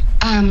like,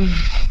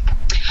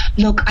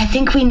 look, I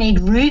think we need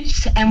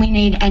roots and we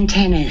need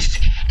antennas.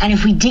 And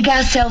if we dig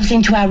ourselves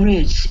into our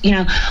roots, you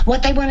know,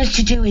 what they want us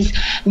to do is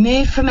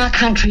move from our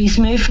countries,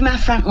 move from our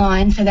front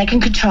line so they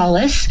can control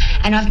us.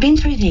 And I've been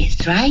through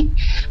this, right?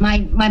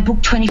 My book,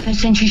 21st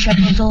Century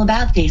Shadow, is all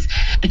about this.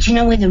 But you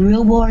know where the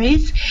real war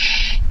is?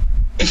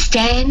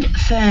 Stand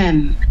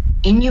firm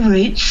in your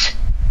roots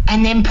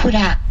and then put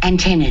out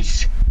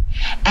antennas.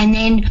 And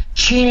then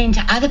tune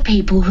into other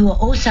people who are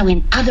also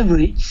in other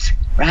roots,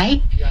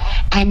 right? Yeah.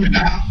 And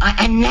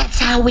that's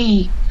how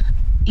we,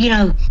 you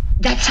know,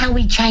 that's how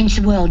we change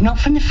the world. Not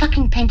from the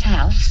fucking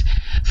penthouse,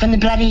 from the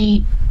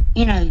bloody,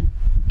 you know,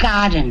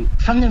 garden,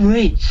 from the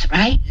roots,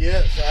 right?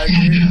 Yes, I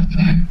agree.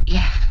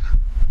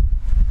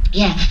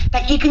 Yeah,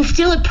 but you can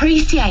still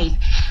appreciate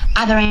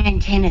other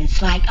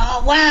antennas, like,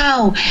 oh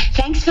wow,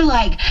 thanks for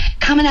like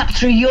coming up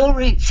through your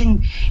roots,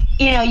 and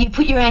you know, you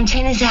put your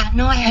antennas out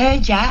and I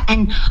heard ya,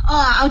 and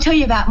I'll tell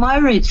you about my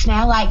roots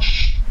now. Like,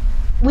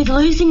 with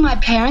losing my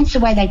parents,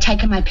 the way they've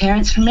taken my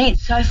parents from me,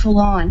 it's so full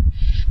on,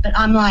 but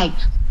I'm like,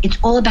 it's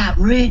all about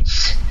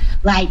roots.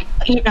 Like,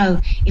 you know,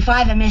 if I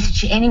have a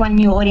message to anyone in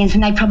your audience,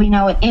 and they probably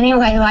know it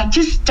anyway, like,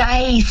 just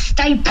stay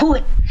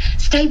put.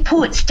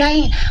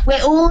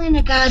 We're all in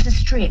a Gaza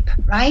Strip,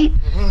 right?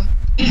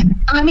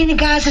 I'm in a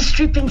Gaza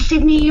Strip in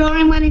Sydney, you're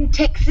in one in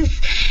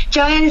Texas,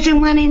 Joanna's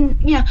in one in,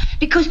 you know,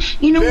 because,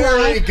 you know what?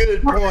 Very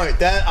good point.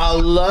 That, I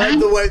love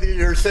the way that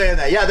you're saying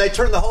that. Yeah, they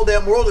turned the whole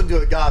damn world into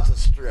a Gaza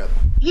Strip.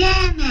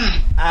 Yeah,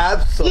 man.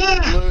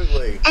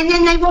 Absolutely. Yeah. And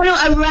then they want to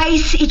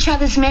erase each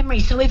other's memory,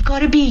 so we've got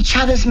to be each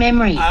other's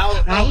memory.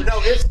 No,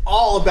 it's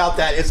all about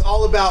that. It's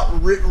all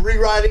about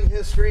rewriting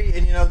history,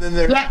 and, you know, then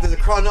the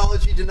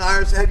chronology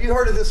deniers. Have you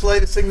heard of this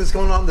latest thing that's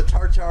going on, the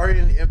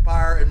Tartarian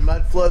Empire and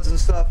mud floods and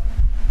stuff?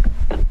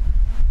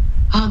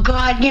 Oh,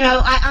 God, you know,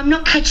 I'm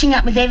not catching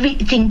up with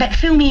everything, but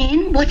fill me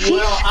in. What's this?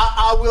 Well,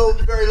 I will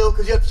very little,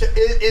 because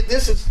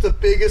this is the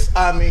biggest,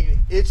 I mean,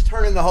 it's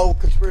turning the whole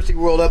conspiracy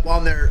world up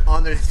on their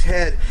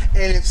head,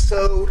 and it's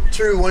so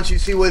true once you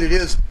see what it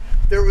is.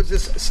 There was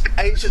this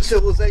ancient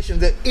civilization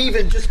that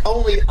even just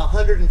only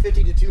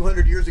 150 to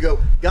 200 years ago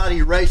got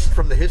erased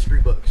from the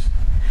history books.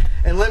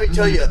 And let me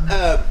tell you,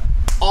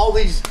 all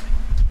these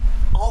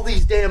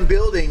damn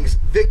buildings,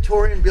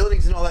 Victorian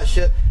buildings and all that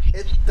shit,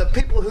 The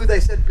people who they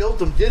said built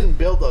them didn't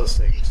build those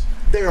things.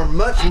 They are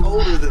much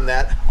older than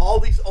that. All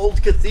these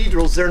old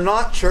cathedrals, they're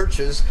not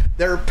churches.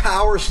 They're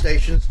power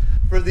stations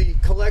for the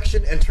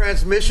collection and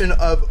transmission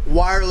of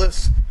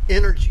wireless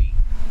energy.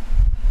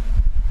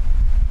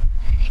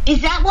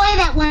 Is that why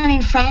that one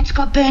in France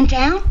got burnt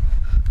down?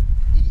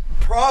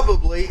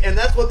 Probably, and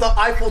that's what the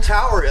Eiffel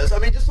Tower is. I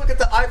mean, just look at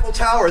the Eiffel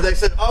Tower. They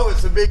said, oh,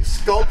 it's a big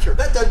sculpture.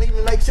 That doesn't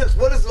even make sense.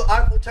 What does the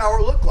Eiffel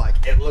Tower look like?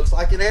 It looks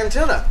like an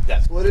antenna.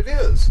 That's what it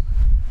is.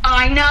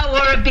 I know,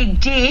 or a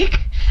big dick,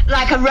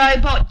 like a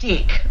robot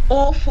dick.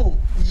 Awful.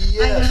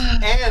 Yes,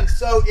 and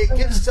so it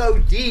gets so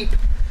deep.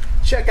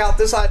 Check out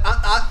this side.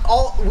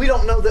 We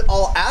don't know that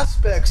all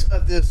aspects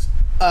of this,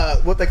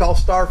 what they call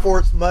Star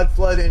Forts, Mud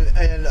Flood,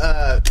 and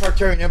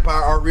Tartarian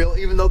Empire are real,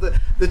 even though the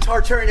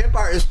Tartarian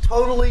Empire is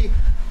totally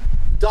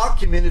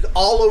documented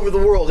all over the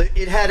world.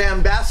 It had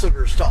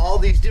ambassadors to all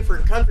these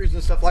different countries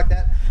and stuff like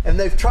that, and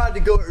they've tried to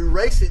go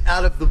erase it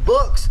out of the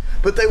books,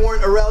 but they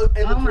weren't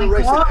able to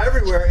erase it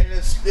everywhere, and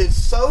it's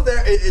so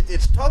there.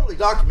 It's totally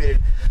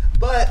documented.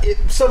 But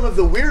some of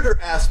the weirder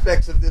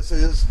aspects of this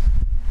is,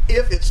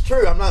 if it's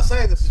true, I'm not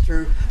saying this is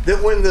true,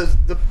 that when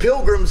the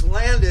Pilgrims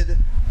landed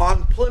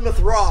on Plymouth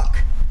Rock,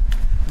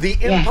 the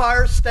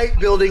Empire State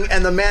Building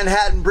and the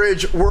Manhattan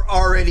Bridge were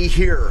already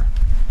here.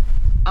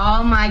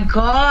 Oh my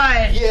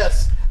God!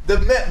 Yes,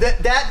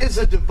 that is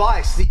a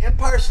device. The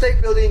Empire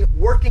State Building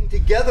working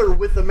together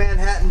with the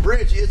Manhattan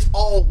Bridge. It's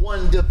all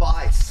one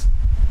device.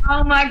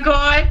 Oh my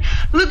God!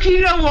 Look, you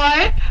know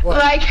what?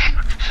 Like,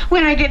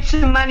 when I get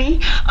some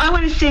money, I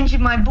want to send you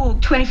my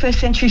book, 21st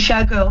Century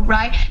Showgirl,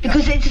 right?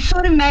 Because it's a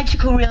sort of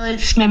magical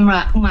realist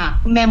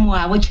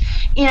memoir, which,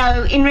 you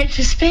know, in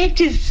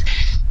retrospect is,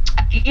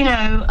 you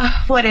know,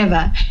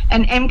 whatever.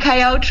 An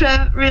MK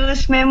Ultra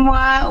realist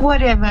memoir,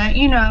 whatever,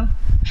 you know.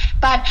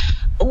 But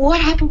what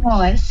happened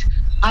was,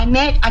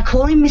 I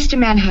call him Mr.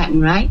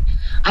 Manhattan, right?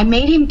 I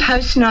meet him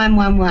post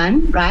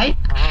 9/11, right?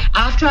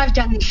 After I've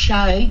done the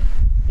show,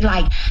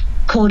 like,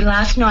 called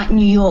Last Night in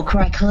New York,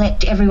 where I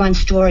collect everyone's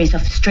stories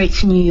off the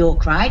streets in New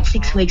York, right?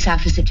 6 weeks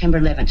after September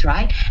 11th,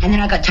 right? And then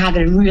I got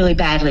targeted really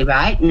badly,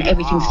 right? And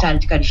everything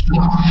started to go to shit.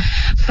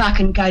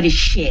 Fucking go to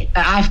shit.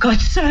 But I've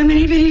got so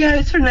many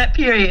videos from that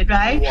period,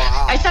 right?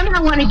 Wow. I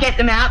somehow want to get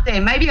them out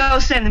there. Maybe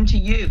I'll send them to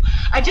you.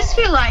 I just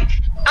feel like,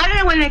 I don't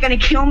know when they're going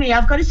to kill me.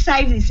 I've got to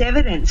save this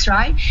evidence,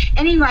 right?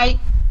 Anyway,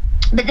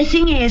 but the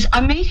thing is, I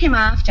meet him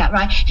after,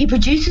 right? He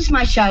produces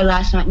my show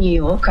Last Night in New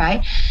York,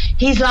 right?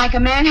 He's like a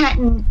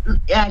Manhattan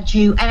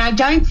Jew, and I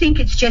don't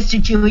think it's just a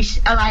Jewish,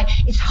 like,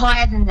 it's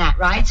higher than that,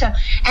 right? So,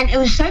 and it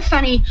was so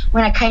funny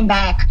when I came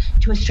back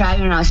to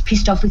Australia and I was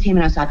pissed off with him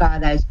and I was like, oh,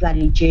 those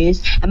bloody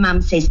Jews. And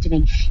Mum says to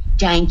me,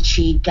 don't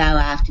you go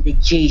after the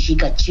Jews, you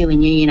got Jew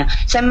in you, you know.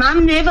 So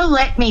Mum never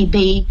let me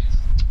be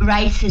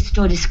racist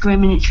or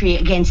discriminatory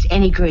against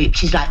any group.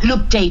 She's like,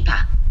 look deeper,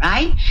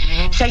 right?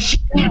 So she,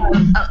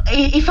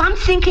 if I'm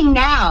thinking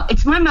now,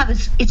 it's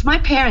my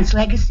parents'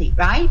 legacy,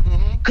 right?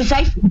 Because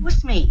they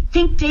forced me,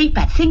 think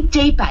deeper,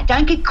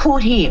 don't get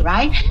caught here,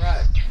 right?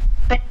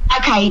 But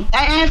okay,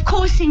 and of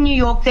course in New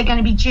York they're going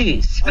to be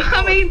Jews.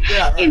 I mean,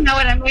 you know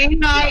what I mean?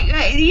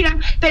 Like, you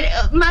know, but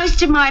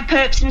most of my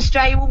perps in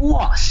Australia were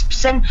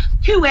WASPs and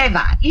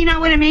whoever. You know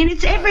what I mean?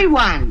 It's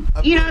everyone.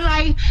 You know,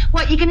 like,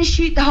 what, you're going to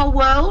shoot the whole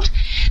world?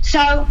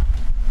 So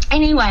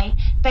anyway,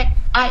 but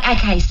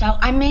so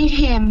I meet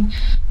him,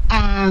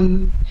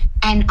 and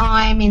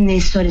I'm in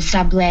this sort of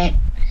sublet.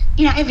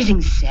 You know,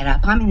 everything's set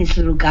up. I'm in this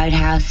little goat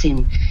house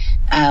in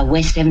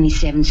West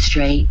 77th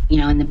Street, you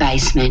know, in the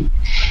basement.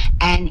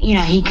 And, you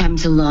know, he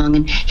comes along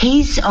and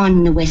he's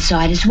on the west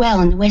side as well.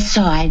 And the west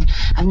side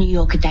of New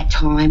York at that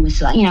time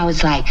was like, you know, it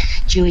was like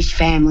Jewish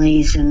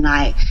families and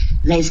like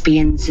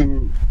lesbians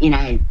and, you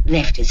know,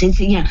 leftists. It's,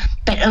 you know,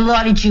 but a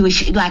lot of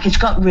Jewish, like, it's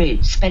got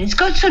roots, but it's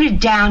got sort of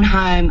down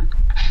home,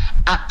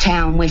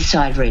 uptown west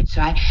side roots,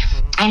 right?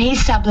 And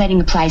he's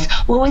subletting a place.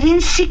 Well, within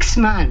 6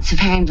 months of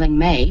handling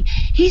me,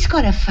 he's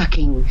got a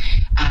fucking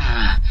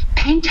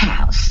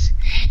penthouse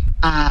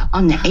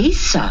on the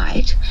east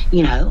side,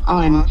 you know,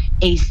 on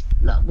east,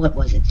 what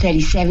was it,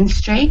 37th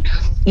Street,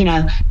 you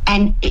know,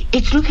 and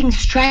it's looking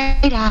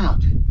straight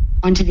out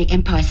onto the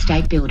Empire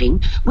State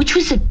Building, which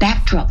was a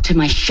backdrop to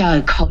my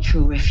show,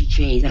 Cultural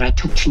Refugee, that I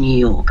took to New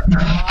York.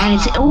 And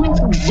it's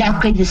almost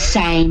exactly the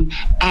same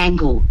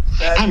angle.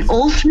 And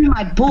all through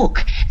my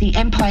book, the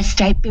Empire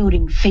State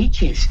Building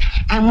features.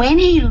 And when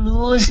he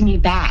lures me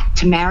back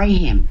to marry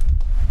him,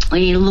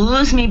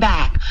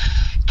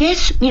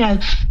 guess, you know,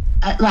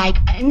 like,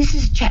 and this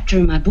is a chapter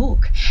in my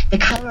book, the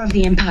colour of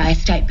the Empire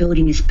State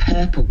Building is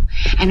purple.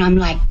 And I'm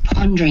like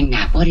pondering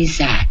that. What is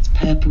that?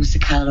 Purple's the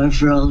colour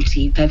of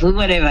royalty, purple,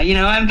 whatever. You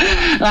know, I'm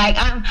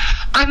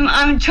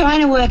trying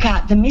to work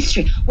out the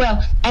mystery.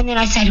 Well, and then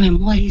I say to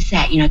him, what is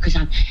that? You know,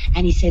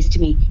 and he says to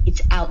me,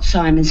 it's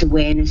Alzheimer's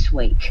Awareness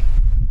Week.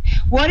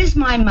 What has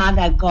my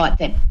mother got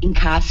that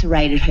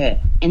incarcerated her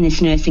in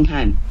this nursing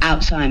home?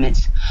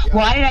 Alzheimer's. Yeah.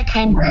 Why did I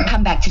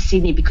come back to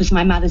Sydney? Because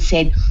my mother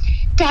said,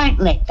 don't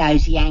let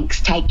those Yanks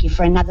take you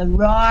for another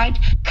ride.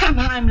 Come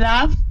home,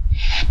 love.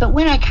 But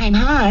when I came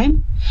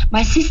home,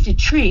 my sister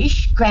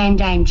Trish, Grand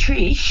Dame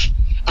Trish,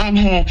 and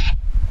her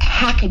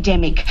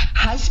academic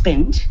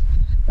husband,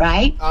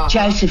 right,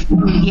 Joseph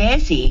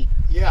Yesi,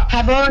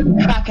 have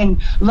already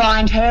fucking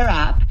lined her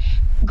up,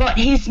 got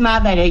his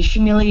mother to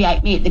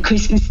humiliate me at the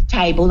Christmas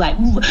table, like,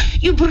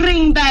 you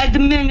bring bad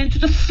men into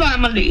the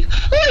family.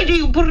 Why do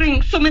you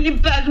bring so many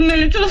bad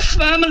men into the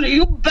family?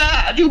 You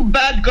bad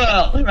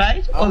girl,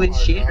 right? All this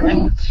shit,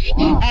 right?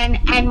 Wow.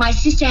 And my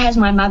sister has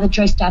my mother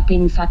dressed up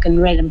in fucking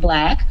red and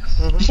black.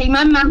 See,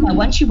 my mother,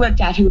 once she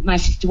worked out who my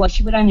sister was,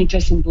 she would only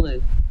dress in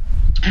blue.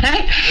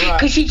 Right?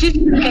 Because she just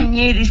fucking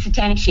knew this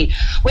satanic shit.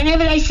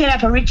 Whenever they set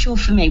up a ritual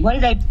for me, what do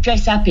they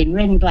dress up in?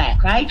 Red and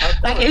black, right?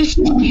 Like, it was,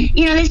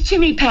 you know, there's too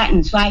many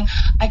patterns. Like,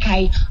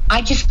 okay,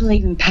 I just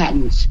believe in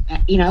patterns,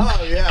 you know?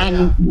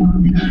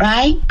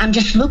 Right? I'm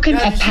just looking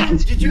at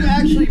patterns. Did you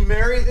actually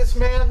marry this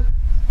man?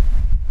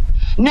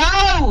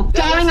 No,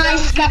 darling, I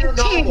escaped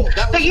him.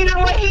 But you know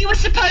what? He was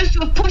supposed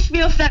to have pushed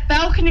me off that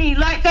balcony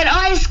like that.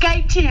 I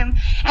escaped him.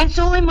 And it's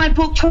all in my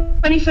book,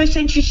 21st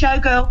Century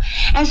Showgirl.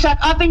 And so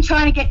I've been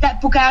trying to get that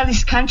book out of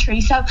this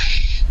country. So,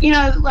 you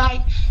know,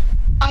 like,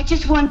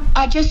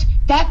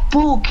 that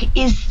book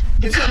is...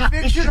 Is it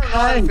fiction or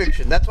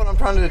non-fiction? That's what I'm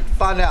trying to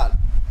find out.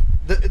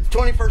 The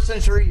 21st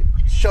Century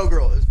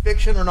Showgirl, is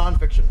fiction or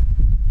non-fiction?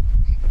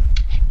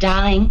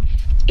 Darling,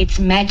 it's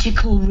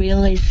magical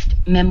realist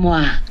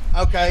memoir.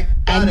 Okay,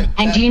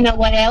 and do you know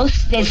what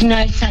else? There's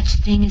no such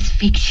thing as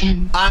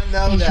fiction. I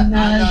know There's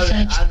no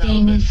such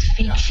thing as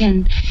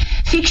fiction.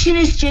 Yeah. Fiction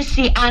is just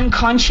the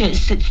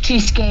unconscious that's too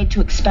scared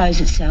to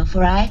expose itself,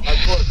 all right?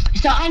 Of course.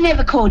 So I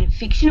never called it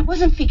fiction. It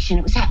wasn't fiction.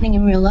 It was happening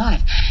in real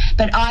life.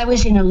 But I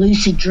was in a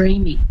lucid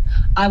dreaming.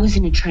 I was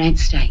in a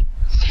trance state.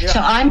 Yeah. So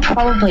I'm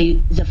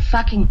probably the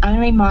fucking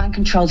only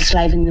mind-controlled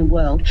slave in the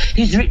world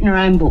who's written her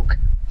own book.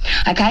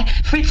 Okay,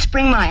 Fritz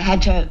Springmeier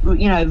had to,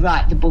 you know,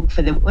 write the book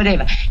for the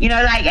whatever. You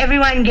know, like,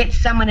 everyone gets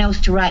someone else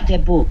to write their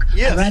book.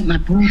 Yes. I wrote my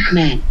book,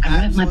 man.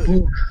 I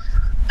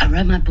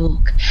wrote my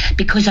book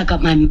because I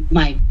got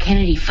my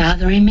Kennedy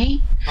father in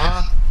me.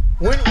 How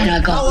long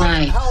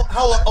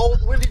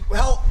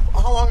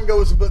ago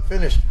was the book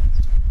finished?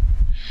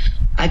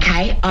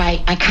 Okay,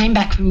 I came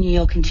back from New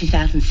York in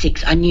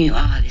 2006. I knew,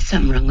 there's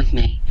something wrong with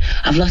me.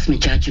 I've lost my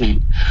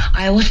judgment.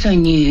 I also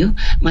knew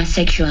my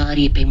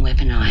sexuality had been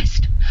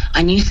weaponized.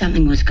 I knew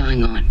something was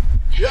going on.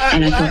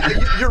 And I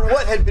thought, your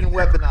what had been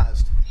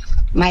weaponized?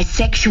 My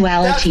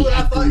sexuality. That's what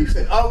I thought you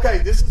said. Okay,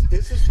 this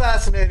is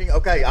fascinating.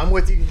 Okay, I'm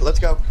with you. Let's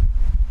go.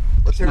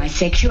 Let's hear it. My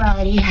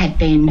sexuality had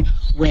been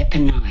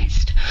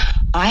weaponized.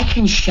 I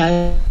can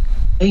show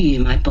you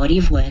my body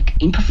of work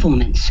in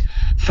performance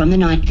from the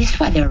night. This is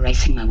why they're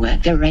erasing my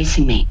work. They're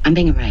erasing me. I'm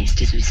being erased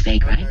as we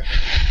speak, right?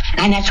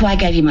 And that's why I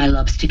gave you my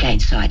Lobster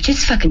Gate site.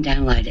 Just fucking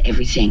download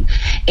everything.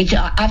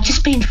 I've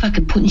just been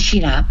fucking putting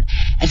shit up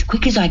as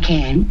quick as I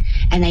can,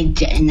 and then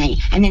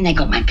they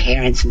got my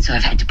parents, and so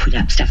I've had to put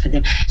up stuff for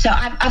them. So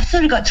I've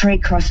sort of got 3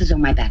 crosses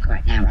on my back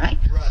right now, right?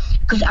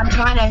 Because I'm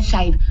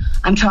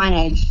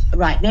trying to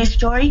write their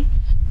story,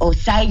 or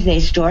save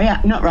their story,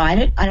 not write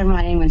it. I don't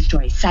write anyone's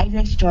story. Save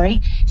their story,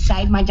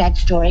 save my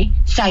dad's story,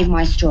 save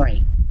my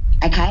story,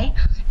 okay?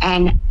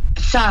 And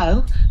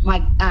so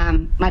my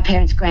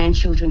parents'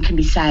 grandchildren can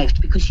be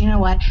saved, because you know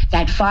what? They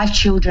had 5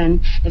 children.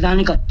 They've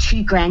only got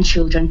 2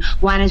 grandchildren.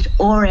 One has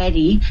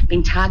already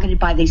been targeted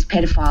by these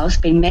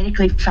pedophiles, been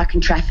medically fucking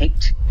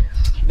trafficked.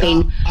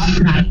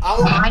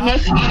 My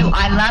nephew,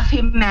 I love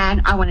him,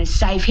 man. I want to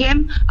save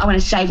him. I want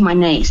to save my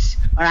niece,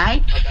 all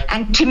right? Okay.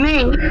 And to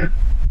me,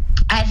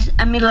 as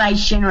a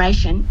middle-aged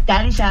generation,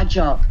 that is our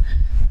job.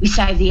 We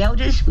save the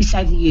elders, we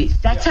save the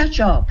youth. That's our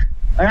job,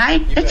 all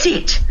right? That's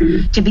it.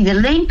 To be the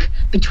link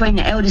between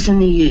the elders and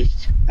the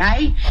youth,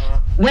 right?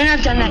 When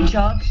I've done that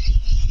job,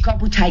 God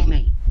will take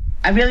me.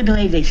 I really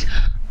believe this.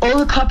 All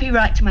the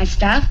copyright to my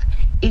stuff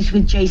is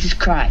with Jesus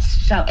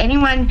Christ. So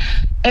everyone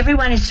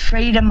is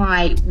free to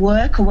my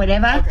work or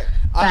whatever. Okay.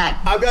 But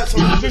I've got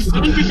some.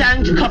 Jesus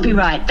owns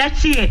copyright.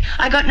 That's it.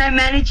 I got no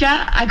manager.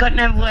 I got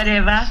no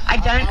whatever. I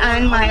don't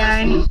own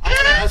my own. I want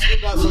to ask you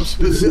about some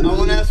specific. I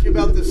want to ask you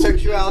about the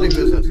sexuality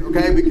business,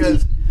 okay?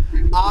 Because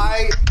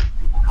I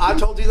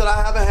told you that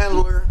I have a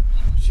handler.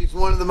 She's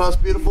one of the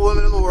most beautiful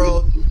women in the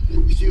world.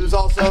 She was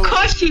also. Of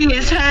course she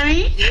is,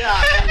 honey.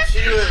 Yeah, and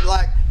she was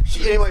like.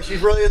 Anyway,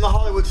 she's really in the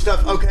Hollywood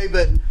stuff. Okay,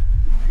 but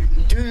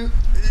did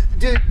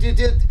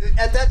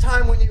at that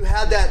time when you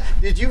had that,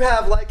 did you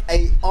have like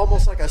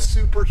almost like a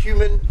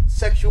superhuman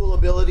sexual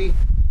ability?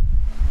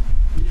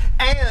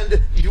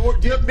 And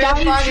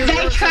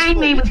they trained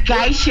me with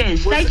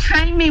geishas. They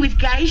trained me with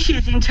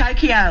geishas in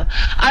Tokyo.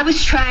 I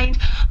was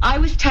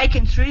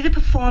taken through the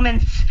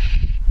performance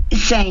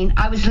scene.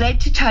 I was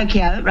led to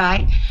Tokyo,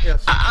 right?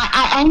 Yes.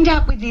 I end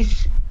up with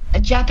this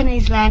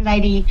Japanese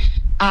landlady,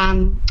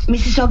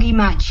 Mrs.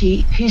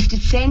 Ogimachi, whose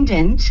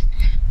descendant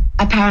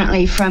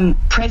apparently from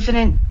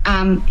President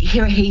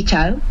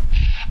Hirohito,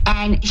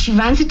 and she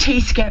runs a tea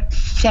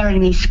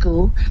ceremony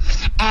school,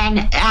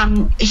 and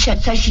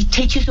so she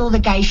teaches all the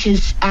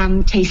geishas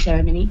tea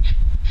ceremony.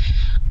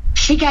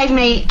 she gave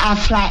me a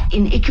flat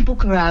in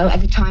Ikebukuro at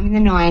the time in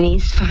the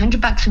 90s for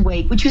 $100 a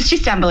week, which was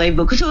just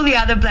unbelievable because all the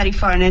other bloody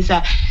foreigners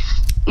are,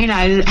 you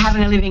know,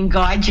 having to live in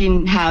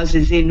gaijin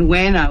houses in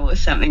Ueno or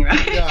something,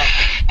 right? Yeah.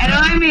 And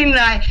I'm in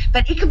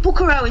but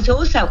Ikebukuro is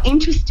also,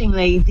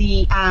 interestingly,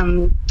 the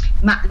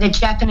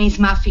Japanese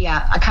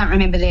mafia. I can't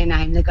remember their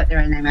name. They've got their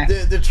own name. Right?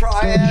 The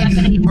triads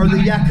or the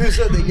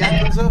Yakuza? The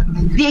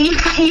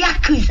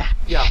Yakuza.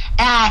 Yeah.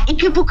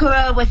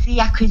 Ikebukuro was the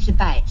Yakuza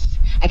base.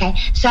 Okay,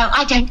 so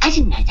I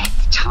didn't know that at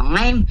the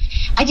time.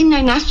 I didn't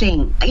know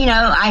nothing. You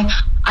know,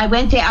 I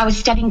went there. I was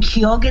studying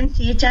Kyogen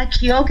theatre.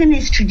 Kyogen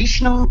is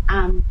traditional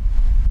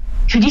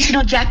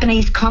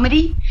Japanese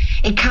comedy.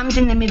 It comes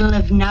in the middle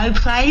of no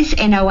plays,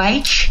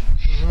 NOH,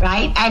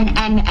 right?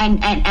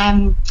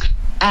 And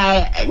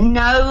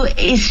no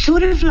is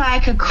sort of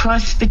like a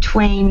cross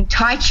between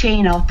Tai Chi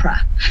and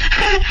opera.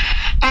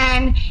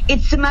 And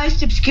it's the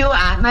most obscure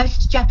art.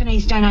 Most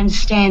Japanese don't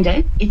understand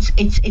it. It's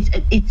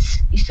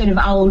sort of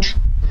old,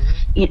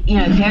 you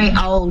know, very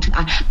old.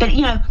 But,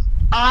 you know,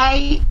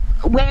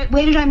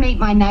 where did I meet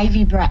my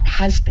Navy brat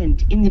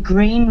husband? In the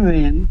green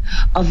room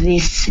of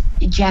this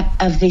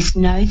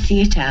No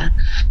Theatre,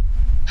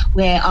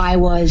 where I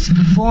was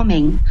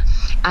performing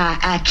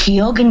a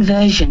Kyogen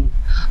version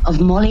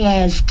of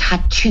Moliere's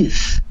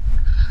Tartuffe,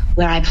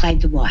 where I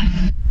played the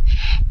wife.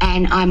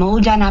 And I'm all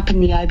done up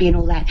in the obi and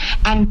all that.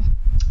 And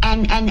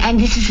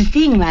this is the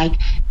thing, like,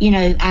 you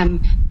know,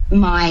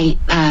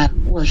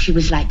 she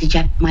was like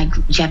my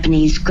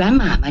Japanese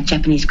grandma, my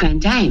Japanese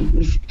grandame,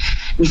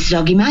 Mrs.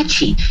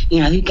 Ogimachi,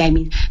 you know, who gave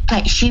me,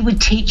 she would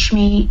teach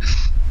me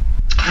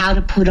how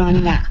to put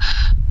on the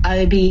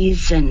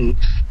obis and,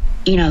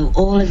 you know,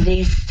 all of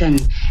this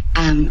and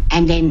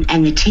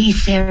the tea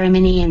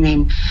ceremony, and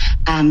then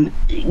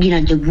you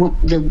know,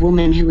 the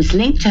woman who was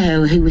linked to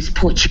her, who was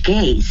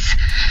Portuguese,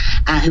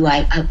 who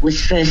I was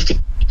first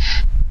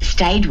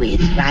stayed with,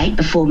 right,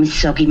 before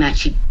Mrs.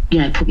 Ogimachi, you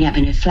know, put me up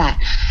in her flat.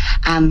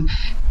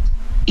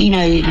 You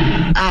know,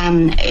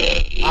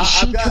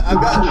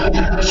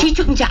 she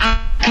took me to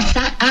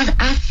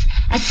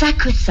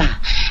Asakusa,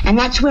 and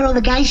that's where all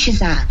the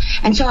geishas are.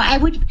 And so I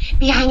would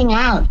be hanging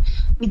out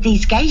with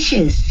these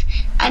geishas,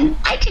 and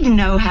I didn't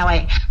know how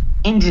I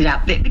ended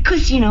up there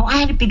because, you know, I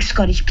had a big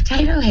Scottish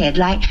potato head,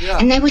 like,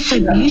 and they were so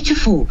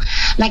beautiful.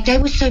 Like, they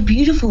were so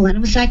beautiful, and it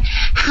was like,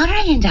 how did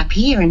I end up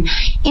here? And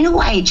in a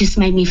way, it just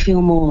made me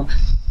feel more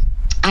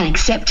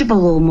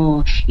unacceptable, or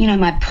more, you know,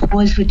 my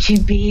paws were too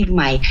big,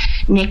 my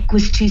neck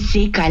was too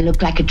thick, I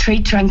looked like a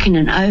tree trunk in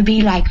an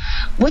obi, like,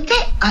 what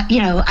the,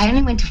 you know, I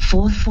only went to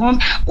fourth form,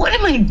 what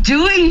am I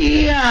doing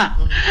here?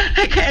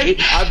 Okay.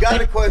 I've got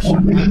a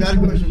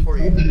question for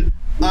you.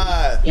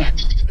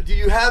 Do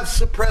you have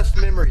suppressed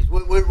memories?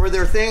 Were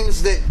there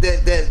things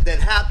that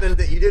happened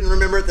that you didn't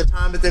remember at the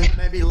time, but then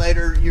maybe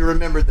later you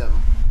remembered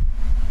them?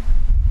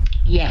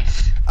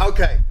 Yes.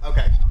 Okay.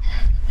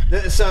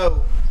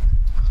 So,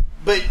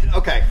 but,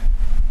 okay.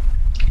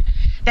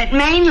 But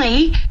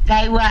mainly,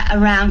 they were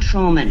around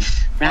traumas,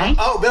 right?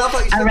 But I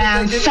thought you said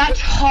around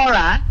such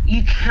horror,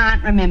 you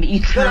can't remember. You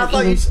can't.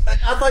 But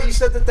I thought you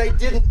said that they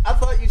didn't. I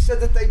thought you said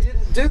that they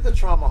didn't do the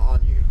trauma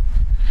on you.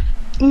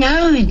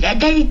 No,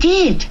 they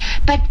did,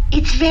 but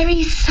it's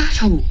very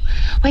subtle.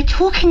 We're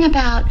talking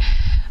about,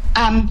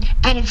 and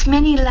it's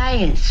many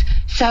layers.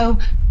 So,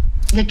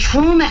 the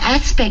trauma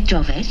aspect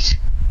of it,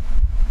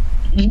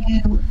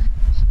 you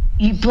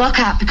block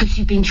out because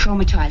you've been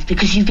traumatized,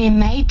 because you've been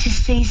made to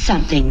see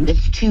something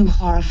that's too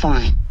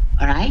horrifying,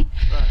 all right?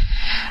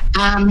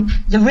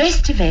 The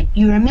rest of it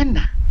you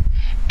remember,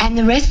 and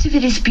the rest of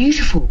it is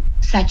beautiful,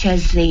 such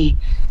as the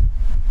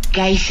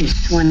geishas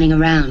swanning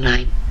around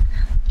like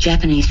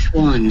Japanese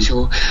swans,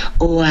 or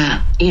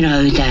you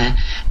know,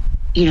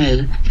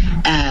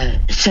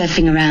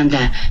 surfing around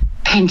the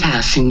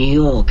penthouse in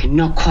New York and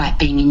not quite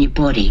being in your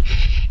body.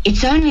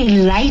 It's only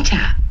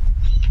later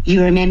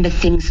you remember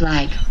things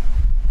like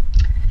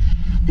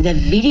the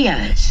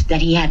videos that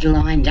he had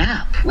lined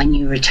up when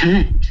you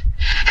returned.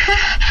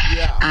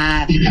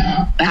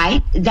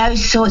 Right?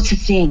 Those sorts of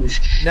things.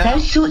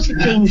 Those sorts of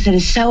things that are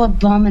so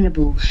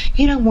abominable,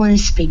 you don't want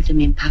to speak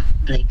them in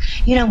public.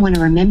 You don't want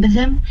to remember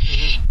them.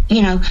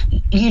 You know,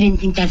 you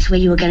didn't think that's where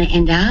you were going to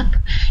end up.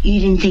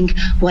 You didn't think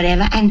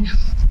whatever. And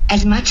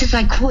as much as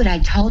I could, I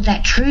told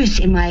that truth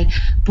in my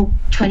book,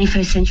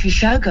 21st Century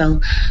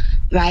Showgirl,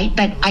 right?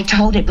 But I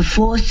told it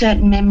before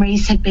certain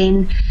memories had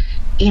been,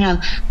 you know,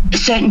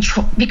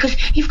 because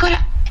you've got to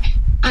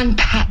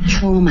unpack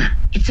trauma.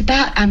 It's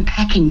about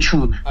unpacking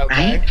trauma,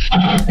 right?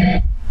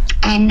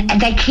 And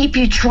they keep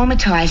you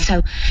traumatized,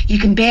 so you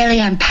can barely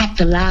unpack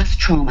the last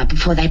trauma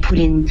before they put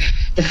in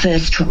the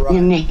first the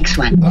next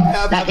one.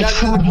 Like the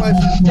trauma is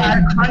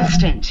so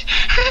constant.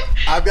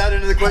 I've got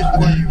another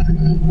question for you.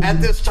 At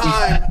this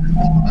time,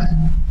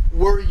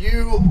 were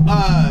you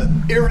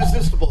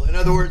irresistible? In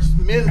other words,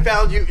 men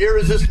found you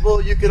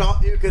irresistible.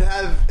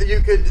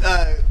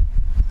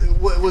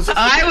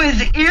 I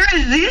was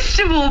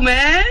irresistible,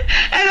 man,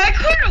 and I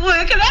couldn't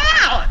work it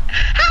out.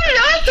 How did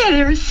I get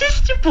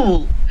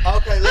irresistible?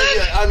 Okay,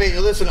 I mean,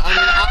 listen. I mean,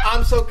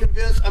 I'm so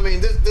convinced. I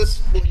mean,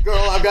 this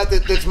girl I've got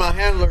that's my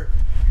handler.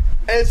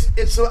 It's.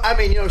 I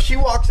mean, you know, she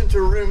walks into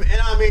a room, and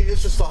I mean,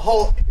 it's just a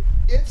whole.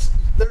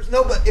 There's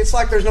nobody. It's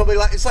like there's nobody.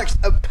 It's like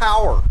a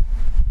power.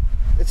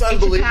 It's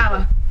unbelievable. It's a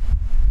power.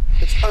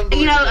 It's unbelievable.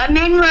 You know,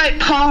 men wrote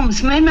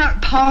poems. Men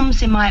wrote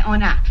poems in my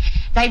honor.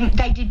 They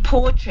did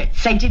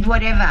portraits. They did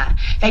whatever.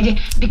 They did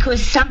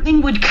because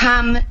something would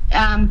come.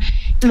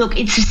 Look,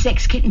 it's a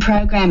sex kitten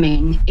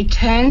programming. It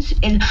turns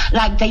in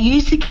like they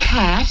use the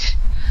cat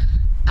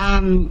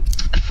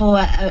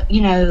for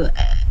you know.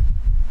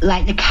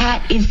 Like the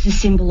cat is the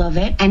symbol of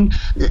it, and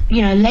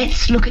you know,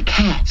 let's look at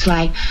cats.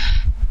 Like,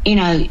 you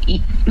know,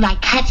 like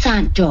cats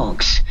aren't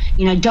dogs.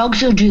 You know,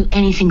 dogs will do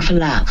anything for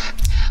love,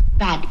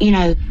 but you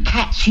know,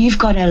 cats, you've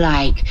got to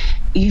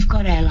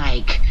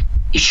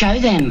show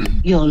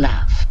them your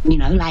love. You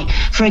know, like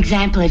for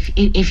example,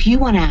 if you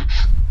want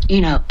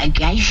you know, a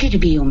geisha to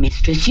be your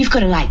mistress, you've got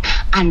to like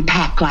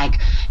unpack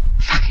like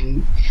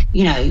fucking,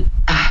 you know,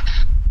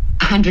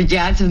 100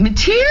 yards of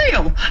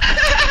material.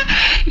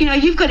 You know,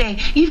 you've got to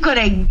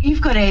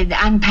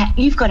unpack,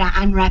 you've got to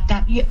unwrap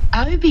that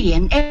obi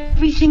and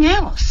everything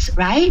else,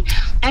 right?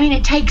 I mean,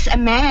 it takes a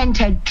man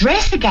to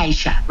dress a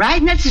geisha, right?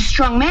 And that's a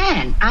strong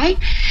man, right?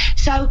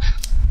 So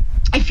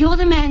if you're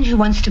the man who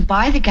wants to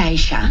buy the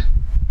geisha,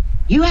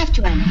 you have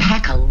to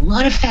unpack a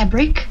lot of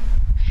fabric,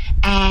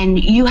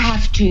 and you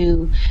have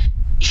to,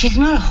 she's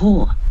not a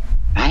whore,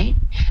 right?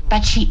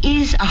 But she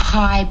is a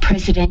high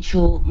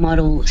presidential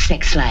model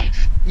sex slave.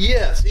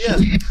 Yes.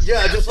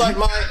 Yeah, just like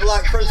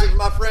for instance,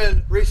 my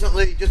friend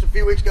recently, just a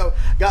few weeks ago,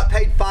 got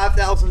paid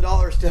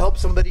 $5,000 to help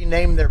somebody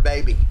name their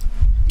baby.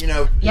 You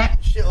know,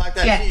 shit like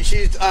that. Yeah.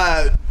 She's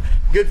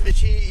good.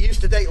 She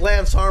used to date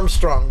Lance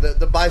Armstrong,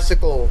 the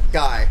bicycle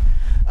guy.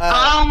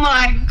 Oh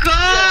my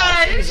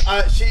God!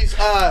 Yeah, she's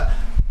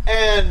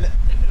and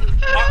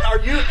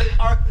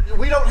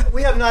we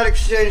have not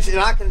exchanged, and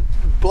I can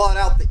blot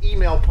out the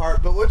email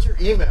part, but what's your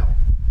email?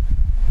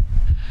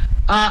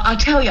 I'll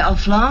tell you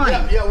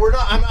offline. Yeah, we're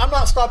not. I'm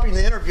not stopping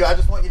the interview. I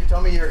just want you to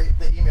tell me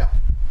the email,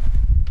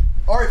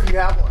 or if you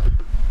have one.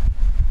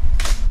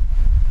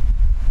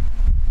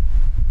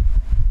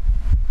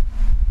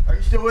 Are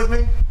you still with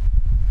me?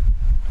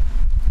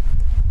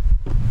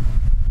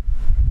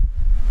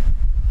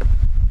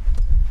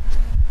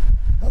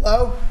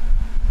 Hello?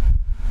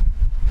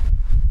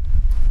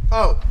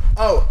 Oh,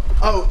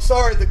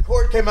 sorry, the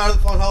cord came out of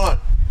the phone. Hold on.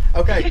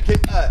 Okay,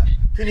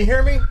 can you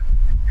hear me?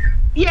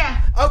 Yeah.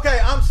 Okay,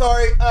 I'm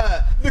sorry.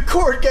 The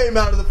cord came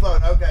out of the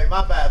phone. Okay,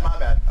 my bad.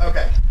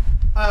 Okay.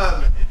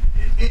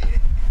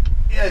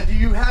 Do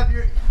you have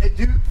your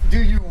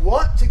do you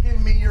want to give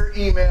me your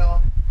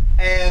email,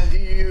 and do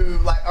you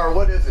or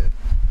what is it?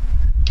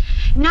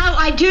 No,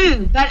 I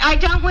do, but I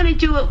don't want to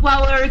do it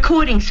while we're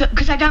recording,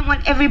 because I don't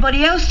want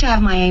everybody else to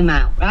have my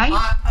email, right?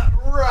 Right.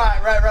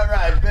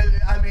 But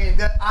I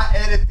mean, I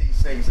edit these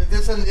things.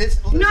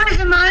 Not at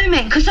the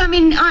moment, because I am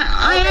in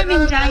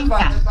danger.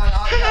 That's fine.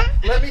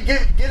 Let me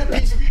get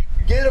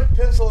a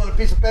pencil and a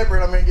piece of paper,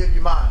 and I'm going to give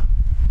you mine.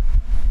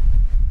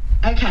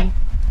 Okay.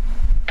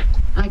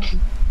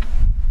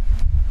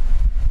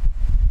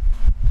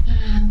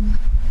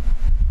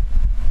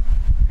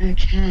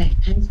 Okay,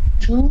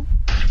 pencil,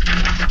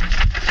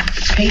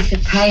 piece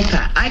of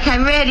paper. Okay,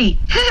 I'm ready.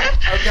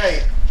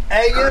 Okay,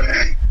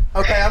 okay,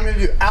 I'm going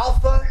to do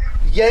Alpha,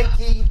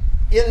 Yankee,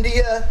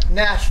 India,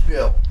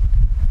 Nashville.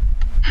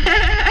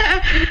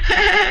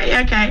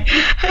 Okay.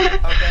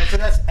 Okay, so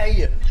that's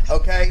Ayan,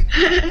 okay?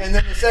 And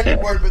then the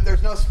second word, but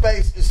there's no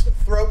space, is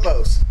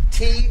Thropos.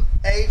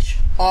 Thropos.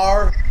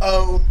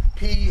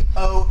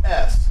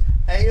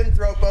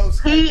 Ayanthropos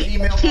at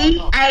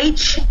gmail.com.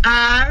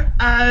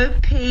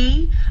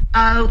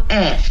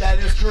 Thropos. That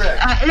is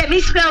correct. Let me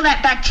spell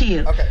that back to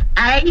you. Okay.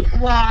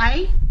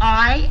 Ayanthropos.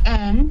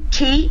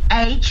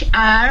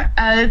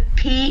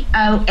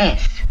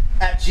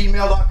 At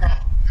gmail.com.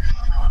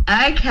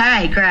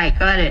 Okay, great,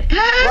 got it.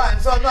 Right,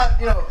 so I'm not,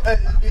 if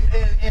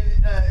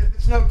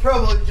it's no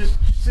trouble, just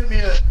send me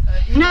an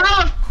email. No,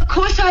 of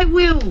course I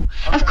will. Okay.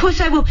 Of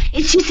course I will.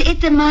 It's just at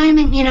the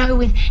moment,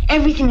 with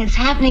everything that's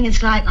happening,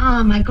 it's like,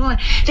 oh my God.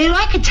 They're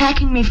like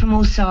attacking me from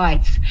all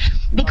sides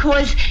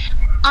because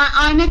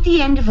I'm at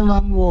the end of a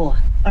long war,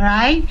 all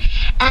right?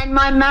 And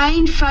my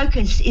main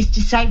focus is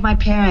to save my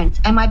parents.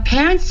 And my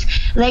parents'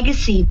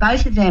 legacy,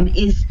 both of them,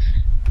 is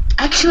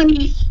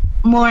actually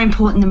more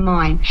important than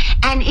mine.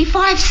 And if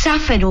I've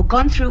suffered or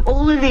gone through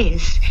all of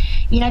this,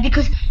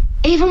 because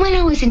even when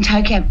I was in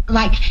Tokyo,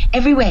 like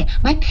everywhere,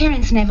 my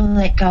parents never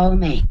let go of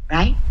me,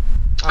 right?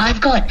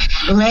 I've got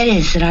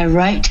letters that I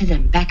wrote to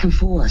them back and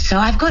forth. So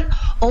I've got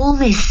all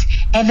this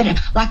evidence,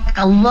 like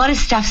a lot of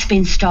stuff's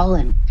been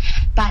stolen.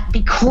 But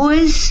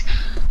because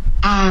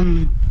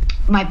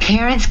my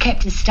parents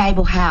kept a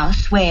stable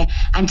house where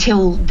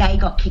until they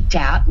got kicked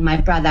out and my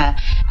brother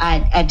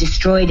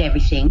destroyed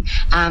everything,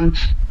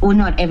 well,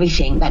 not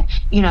everything, but,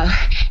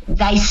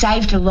 they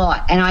saved a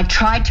lot. And I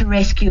tried to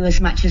rescue as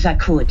much as I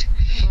could,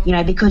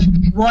 because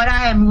what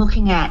I am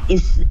looking at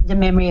is the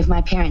memory of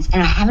my parents.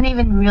 And I haven't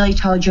even really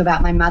told you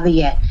about my mother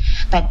yet.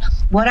 But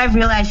what I've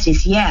realised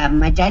is, yeah,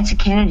 my dad's a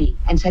Kennedy,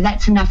 and so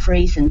that's enough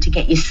reason to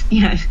get you,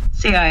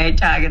 CIA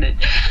targeted.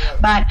 Yeah.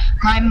 But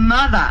my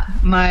mother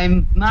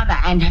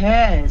and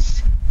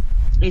hers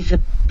is a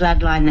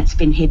bloodline that's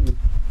been hidden.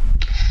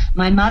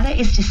 My mother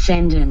is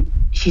descendant.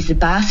 She's a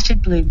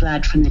bastard blue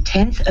blood from the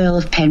 10th Earl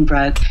of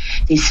Pembroke,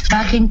 this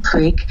fucking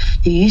prick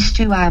who used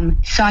to,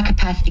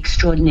 psychopath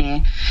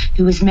extraordinaire,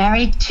 who was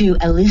married to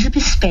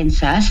Elizabeth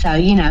Spencer. So,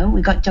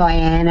 we got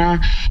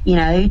Diana,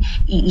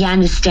 you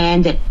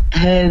understand that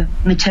her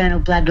maternal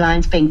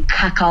bloodline's been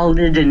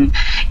cuckolded and,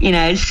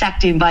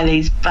 sucked in by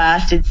these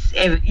bastards,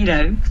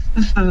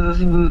 for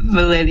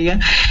millennia.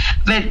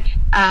 But,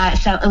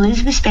 so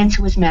Elizabeth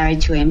Spencer was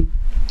married to him.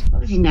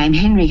 What was his name?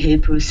 Henry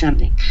Hooper or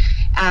something.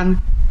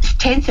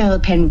 10th Earl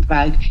of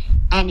Pembroke,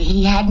 and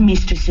he had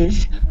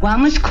mistresses.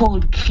 One was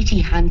called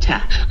Kitty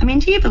Hunter. I mean,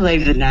 do you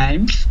believe the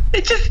names?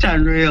 They're just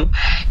unreal.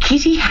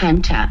 Kitty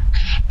Hunter.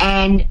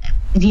 And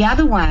the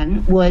other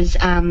one was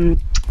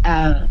Carolyn.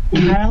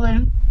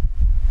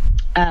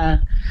 God,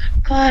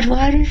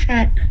 why does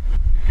that?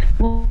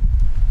 Well,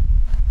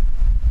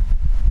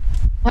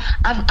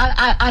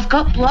 I've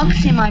got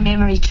blocks in my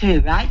memory too,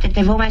 right? That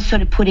they've almost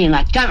sort of put in,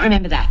 like, don't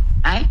remember that,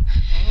 right?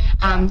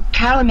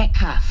 Carolyn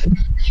Metcalf.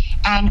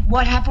 And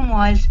what happened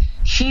was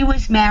she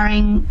was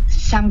marrying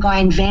some guy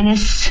in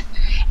Venice,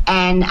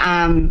 and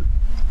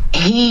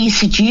he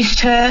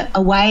seduced her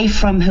away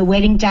from her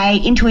wedding day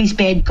into his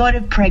bed, got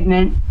her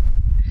pregnant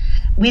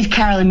with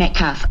Carolyn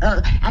Metcalf.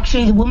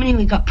 Actually, the woman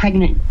who got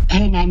pregnant,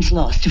 her name's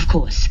lost, of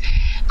course.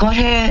 Got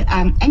her,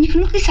 and you can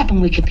look this up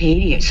on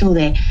Wikipedia, it's all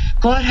there.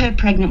 Got her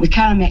pregnant with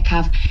Carolyn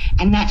Metcalf,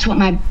 and that's what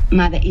my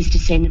mother is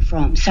descendant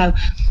from. So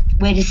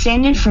we're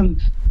descendant from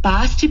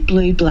bastard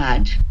blue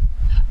blood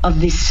of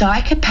this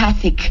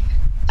psychopathic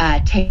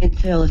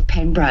 10th Earl of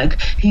Pembroke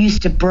who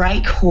used to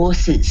break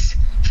horses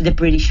for the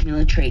British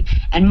military.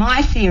 And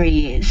my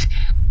theory is,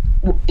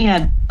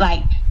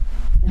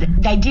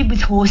 they did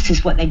with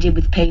horses what they did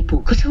with people,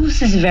 because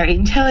horses are very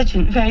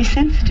intelligent, very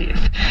sensitive,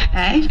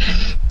 right?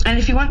 And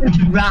if you want them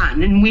to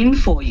run and win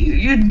for you,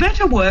 you'd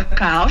better work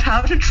out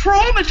how to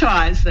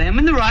traumatise them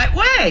in the right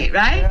way,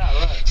 right?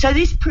 Yeah, right. So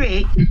this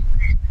prick,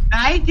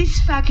 right, this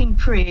fucking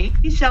prick,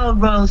 this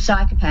old royal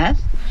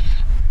psychopath,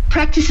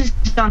 practices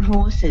on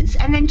horses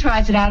and then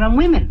tries it out on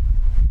women.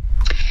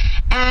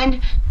 And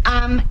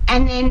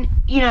then,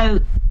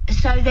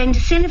 so then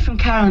descended from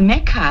Carolyn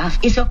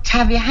Metcalf is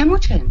Octavia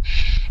Hamilton.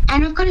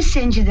 And I've got to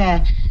send you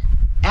the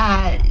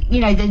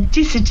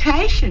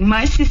dissertation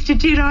my sister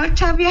did on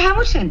Octavia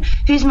Hamilton,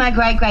 who's my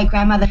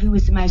great-great-grandmother, who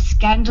was the most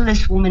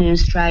scandalous woman in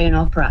Australian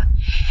opera.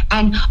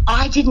 And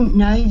I didn't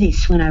know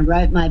this when I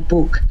wrote my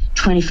book,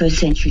 21st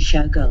Century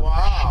Showgirl.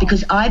 Wow.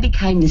 Because I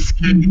became the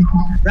scandal,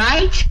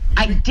 right?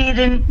 I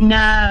didn't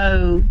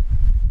know.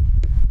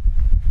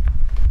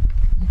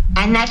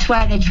 And that's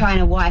why they're trying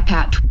to wipe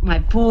out my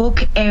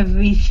book,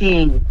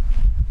 everything.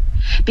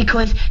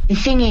 Because the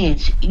thing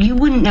is, you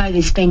wouldn't know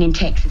this being in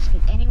Texas,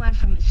 but anyone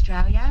from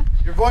Australia,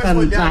 your voice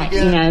went down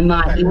again.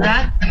 My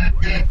era.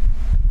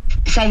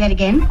 Say that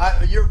again.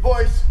 Your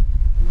voice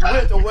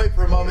went away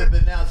for a moment,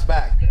 but now it's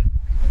back.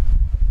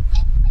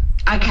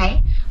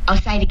 Okay, I'll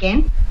say it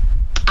again.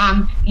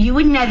 You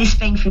wouldn't know this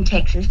being from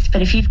Texas,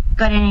 but if you've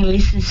got any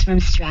listeners from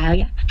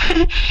Australia,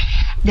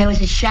 there was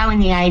a show in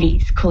the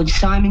 80s called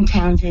Simon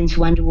Townsend's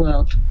Wonder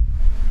World.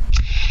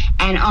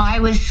 And I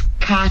was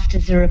cast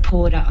as a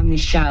reporter on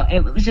this show.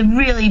 It was a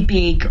really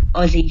big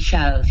Aussie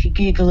show. If you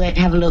Google it,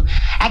 have a look.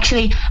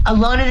 Actually, a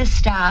lot of the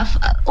stuff,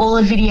 all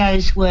the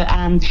videos were,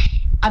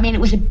 it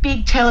was a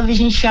big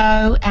television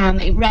show.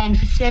 It ran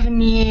for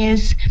 7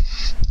 years.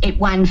 It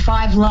won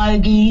 5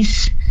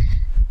 Logies.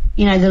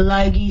 The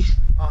Logies,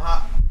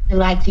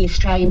 like the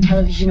Australian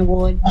Television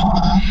Award.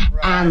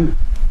 Right.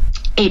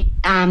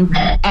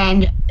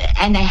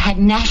 And they had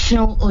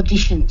national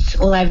auditions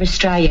all over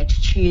Australia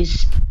to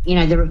choose,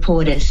 the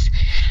reporters,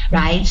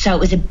 right? So it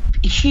was a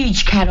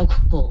huge cattle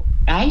call,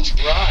 right?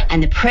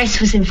 And the press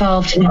was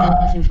involved and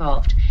everyone was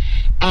involved.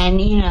 And,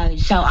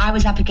 so I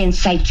was up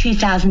against, say,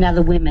 2,000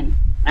 other women,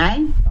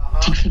 right,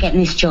 for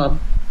getting this job.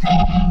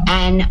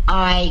 And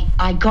I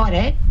got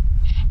it,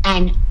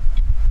 and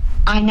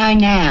I know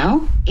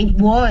now it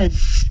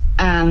was...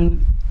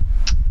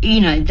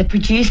 the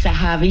producer,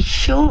 Harvey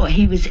Shaw,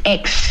 he was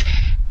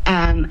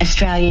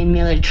ex-Australian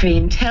military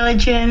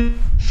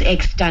intelligence,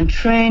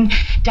 ex-Duntroon.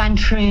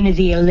 Duntroon are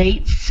the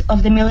elites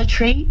of the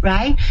military,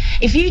 right?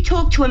 If you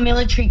talk to a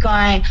military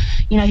guy,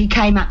 who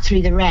came up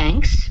through the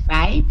ranks,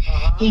 right,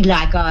 he'd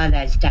like,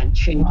 those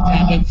Duntroon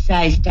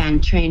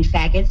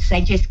faggots,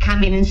 they just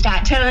come in and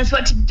start telling us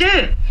what to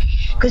do.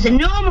 Because a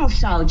normal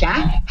soldier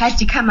has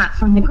to come up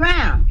from the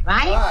ground,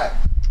 right?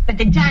 But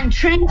the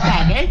Duntroon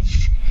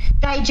faggots...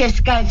 they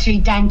just go through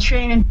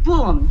Duntroon and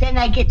boom, then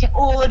they get to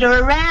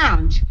order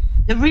around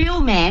the real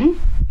men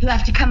who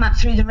have to come up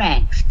through the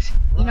ranks.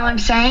 You know what I'm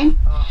saying?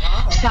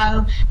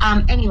 So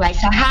anyway,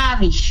 so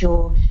Harvey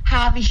Shaw,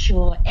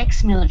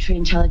 ex-military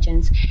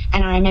intelligence,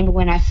 and I remember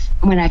when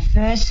I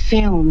first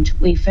filmed,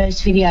 we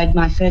first videoed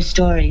my first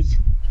stories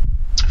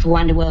for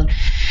Wonder World.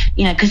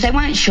 you know, because they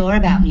weren't sure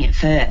about me at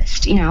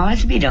first. You know, I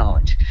was a bit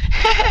odd.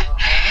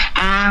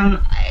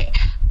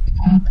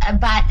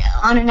 But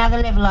on another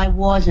level, I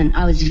wasn't.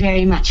 I was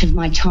very much of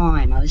my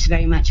time. I was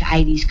very much an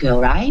 80s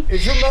girl, right?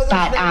 Is your mother's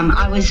but name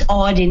I was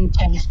odd in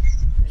terms.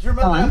 Does your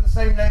mother have the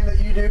same name that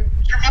you do?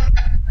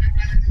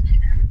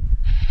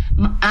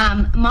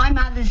 My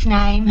mother's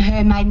name,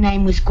 her maiden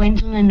name was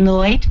Gwendolyn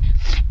Lloyd,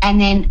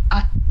 and then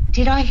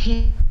did I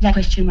hear that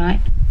question right?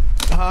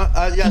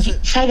 Yes.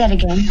 Say that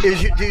again.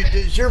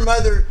 Is your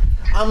mother?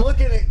 I'm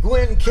looking at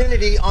Gwen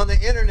Kennedy on the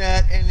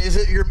internet, and is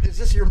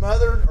this your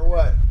mother or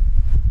what?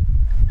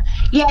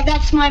 Yeah,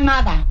 that's my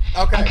mother.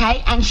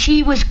 Okay. And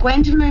she was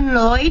Gwendolyn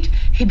Lloyd,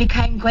 who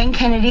became Gwen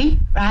Kennedy,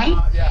 right?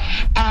 Yeah.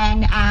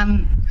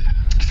 And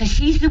so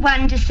she's the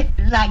one,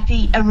 like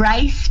the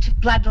erased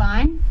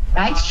bloodline,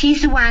 right?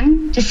 She's the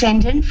one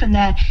descendant from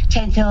the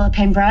 10th Earl of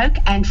Pembroke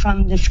and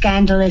from the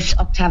scandalous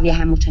Octavia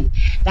Hamilton.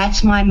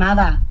 That's my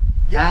mother,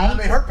 yeah, right? I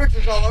mean, her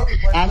picture's all over the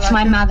place. That's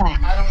my mother.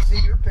 I don't see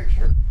your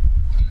picture.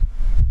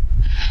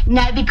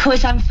 No,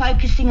 because I'm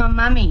focusing on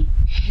Mummy.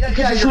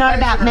 Because it's not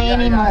about me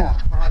anymore.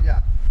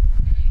 Yeah.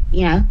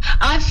 You know,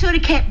 I've sort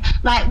of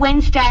kept, like,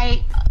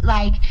 Wednesday,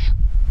 like,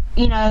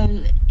 you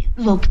know,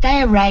 look,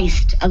 they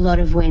erased a lot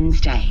of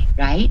Wednesday,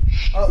 right?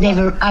 I've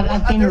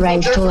been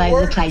erased all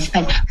over the place,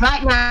 but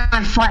right now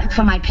I'm fighting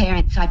for my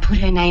parents, so I put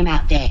her name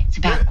out there. It's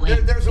about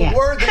Gwen. There's a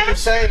word that you're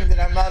saying that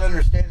I'm not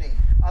understanding.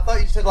 I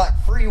thought you said, like,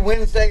 free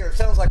Wednesday, or it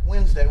sounds like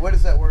Wednesday. What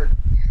is that word?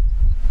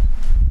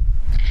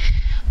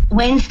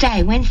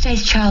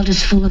 Wednesday's child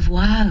is full of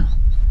woe.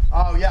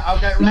 Oh, yeah,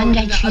 okay.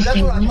 Monday,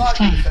 Tuesday, Wednesday. That's what I thought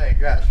you were saying.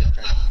 Yes,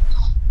 okay.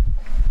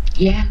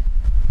 Yeah.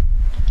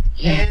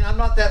 And I'm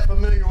not that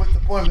familiar with the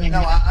point, but no,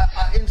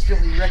 I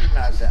instantly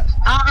recognize that.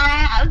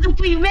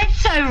 We met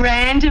so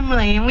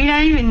randomly, and we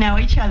don't even know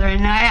each other,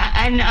 and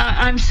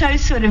I'm so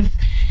sort of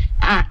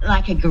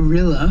like a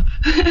gorilla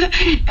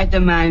at the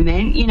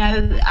moment. You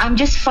know, I'm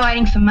just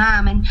fighting for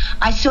Mum, and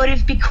I sort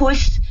of,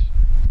 because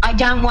I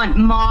don't want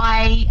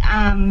my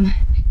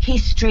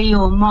history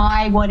or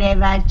my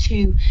whatever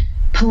to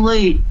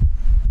pollute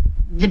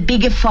the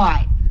bigger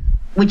fight,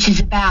 which is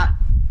about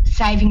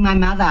saving my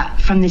mother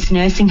from this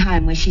nursing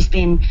home where she's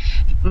been,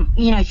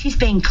 you know, she's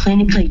being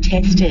clinically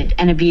tested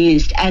and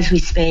abused as we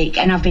speak,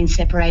 and I've been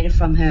separated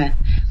from her.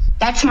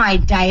 That's my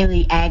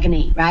daily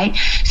agony, right?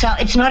 So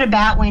it's not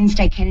about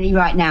Wednesday Kennedy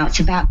right now. It's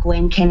about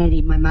Gwen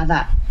Kennedy, my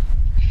mother.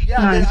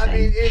 Yeah, you know I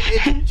mean,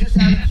 it's just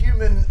out of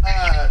human,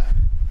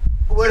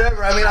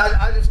 whatever. I mean,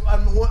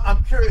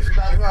 I'm curious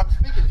about who I'm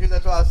speaking to.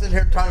 That's why I was sitting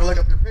here trying to look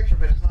up your picture,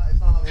 but it's not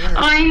on the internet.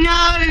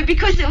 I know,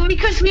 because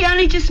we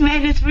only just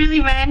met. It's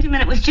really random,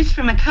 and it was just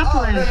from a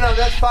couple of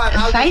that's fine.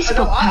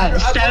 Facebook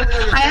posts. So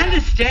I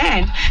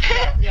understand.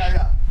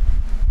 Yeah.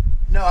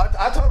 No,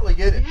 I totally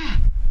get it.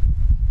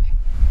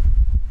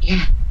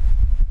 Yeah.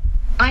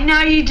 I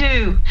know you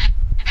do.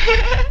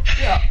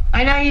 Yeah.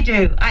 I know you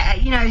do.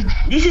 You know,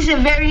 this is a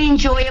very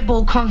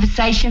enjoyable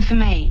conversation for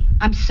me.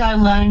 I'm so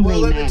lonely, Well,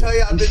 let me tell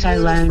you, I've been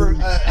doing this for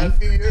a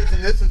few years,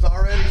 and this is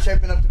already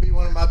shaping up to be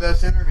one of my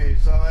best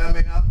interviews. So, I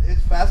mean,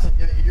 it's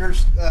fascinating. You're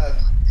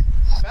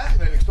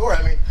fascinating story.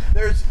 I mean,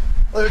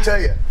 let me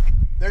tell you,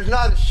 there's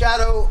not a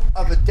shadow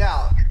of a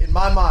doubt in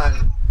my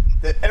mind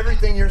that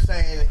everything you're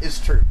saying is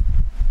true.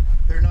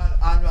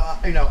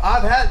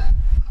 I've had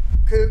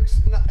kooks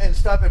and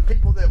stuff and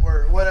people that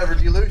were whatever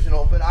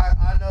delusional, but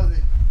I know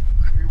that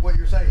what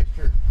you're saying is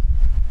true.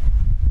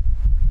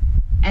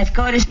 As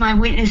God is my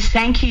witness,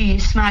 thank you, you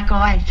smart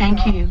guy,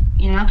 thank you,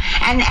 you know.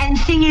 And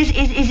the thing is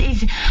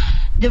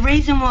the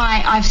reason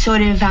why I've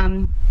sort of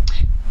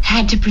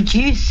had to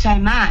produce so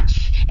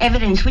much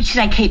evidence, which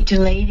they keep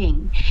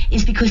deleting,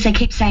 is because they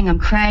keep saying I'm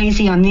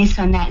crazy on this,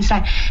 on that. It's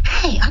like,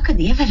 hey, I got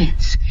the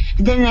evidence.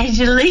 But then they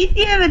delete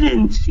the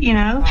evidence, you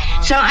know.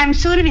 So I'm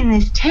sort of in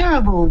this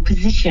terrible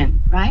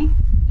position, right?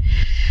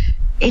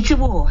 It's a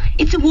war,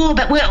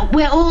 but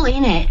we're all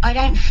in it. I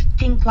don't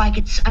think like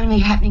it's only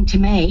happening to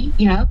me,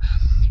 you know.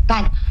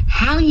 But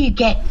how you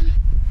get,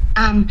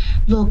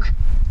 look,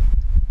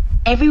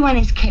 everyone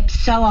is kept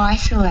so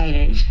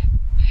isolated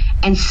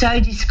and so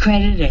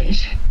discredited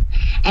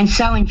and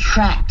so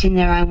entrapped in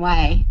their own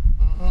way.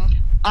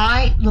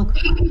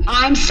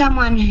 I'm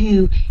someone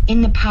who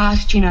in the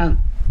past, you know,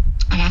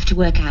 I'd have to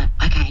work out,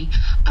 okay,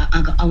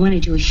 I want to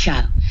do a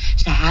show.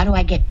 So how do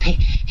I get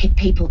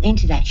people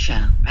into that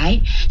show,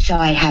 right? So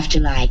I have to,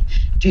 like,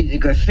 do the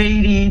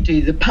graffiti,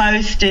 do the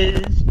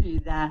posters, do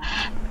the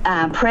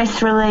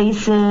press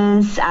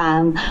releases,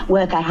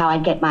 work out how I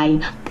get my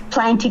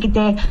plane ticket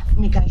there,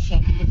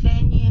 negotiate with the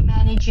venue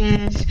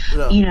managers,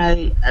 you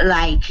know,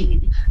 like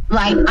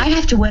I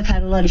have to work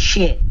out a lot of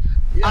shit.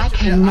 I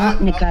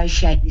cannot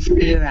negotiate this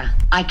era.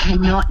 I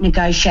cannot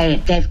negotiate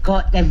it.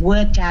 They've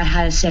worked out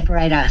how to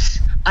separate us.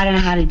 I don't know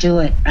how to do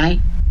it, right?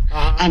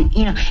 And,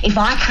 you know, if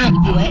I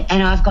can't do it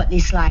and I've got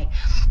this, like,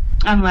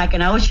 I'm like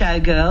an old show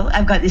girl,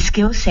 I've got this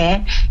skill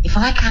set, if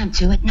I can't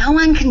do it, no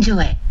one can do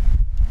it.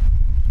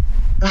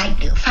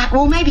 Like, fuck,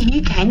 well, maybe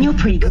you can. You're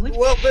pretty good.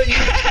 Well, but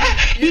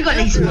you got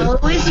these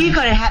followers. You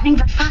got it happening,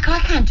 but fuck, I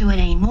can't do it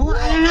anymore.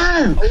 I don't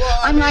know. Well,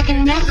 I'm like an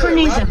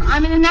anachronism. Right?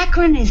 I'm an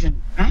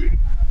anachronism, right?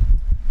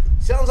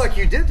 Sounds like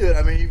you did do it.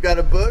 I mean, you've got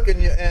a book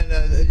and you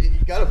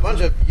got a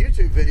bunch of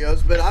YouTube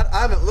videos, but I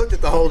haven't looked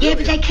at the whole deal. Yeah,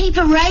 but they keep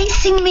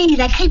erasing me.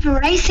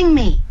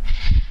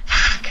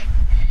 Fuck.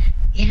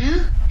 You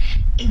know?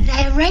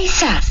 They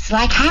erase us.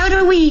 Like, how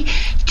do we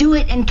do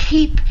it and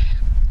keep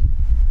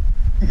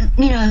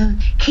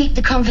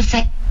the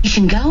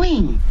conversation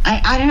going?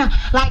 I don't know.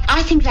 Like,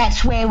 I think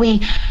that's where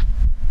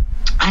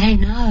I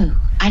don't know.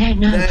 I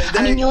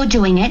mean, you're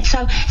doing it,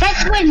 so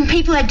that's when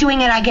people are doing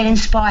it, I get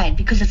inspired,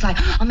 because it's like,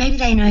 oh, maybe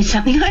they know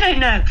something. I don't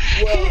know.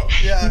 Well,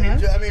 yeah, you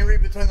know? I mean,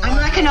 read between the lines.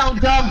 I'm like an old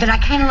dog, but I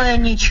can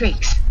learn new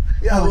tricks.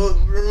 Yeah, well,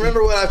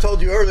 remember what I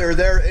told you earlier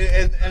there,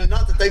 and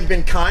not that they've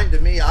been kind to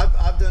me.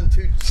 I've done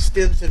 2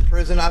 stints in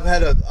prison. I've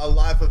had a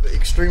life of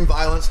extreme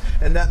violence,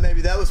 and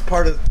that was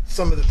part of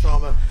some of the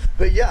trauma.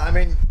 But yeah, I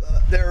mean,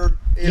 they're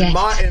in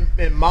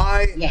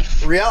my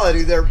yes.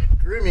 reality, they're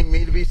grooming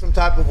me to be some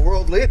type of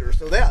world leader.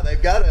 So yeah,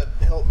 they've got to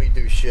help me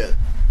do shit.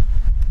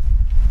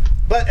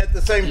 But at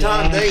the same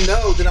time, they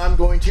know that I'm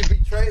going to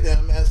betray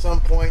them at some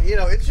point. You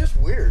know, it's just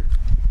weird.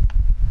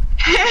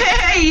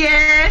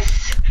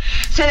 Yes.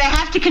 So they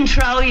have to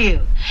control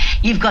you.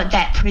 You've got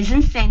that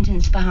prison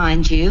sentence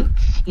behind you,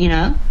 you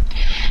know.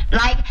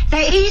 Like,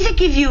 they either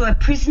give you a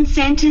prison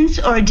sentence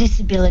or a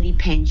disability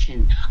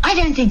pension. I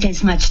don't think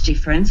there's much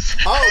difference.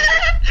 Oh,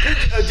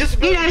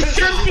 disability pension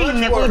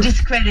something that will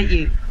discredit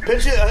you.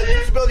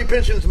 Disability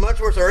pension is much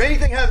worse, or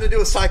anything having to do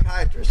with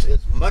psychiatrists is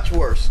much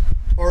worse.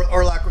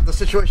 Or like the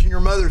situation your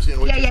mother's in,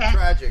 which is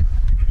tragic,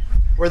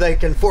 where they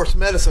can force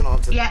medicine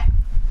onto them. Yeah.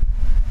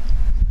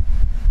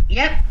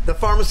 Yep. The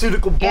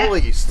pharmaceutical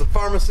bullies, the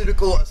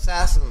pharmaceutical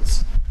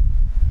assassins.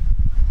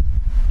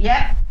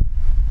 Yep.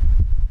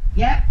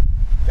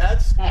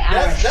 That's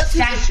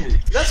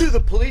who the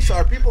police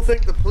are. People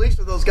think the police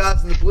are those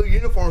guys in the blue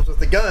uniforms with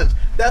the guns.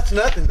 That's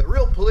nothing. The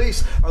real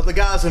police are the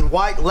guys in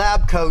white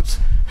lab coats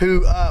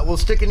who will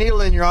stick a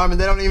needle in your arm,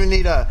 and they don't even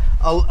need an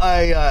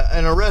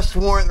arrest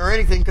warrant or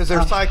anything, because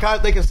they're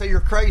psychotic. They can say you're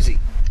crazy.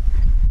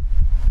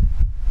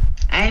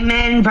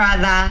 Amen,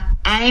 brother.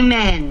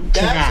 Amen to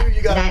that. Who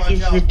you gotta that is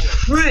the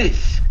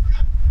truth.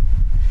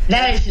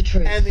 That is the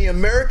truth. And the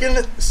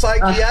American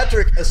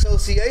Psychiatric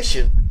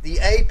Association, the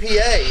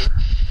APA,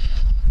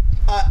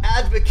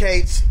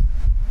 advocates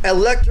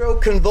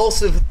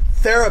electroconvulsive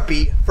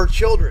therapy for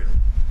children.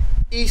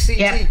 ECT.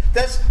 Yep.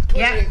 That's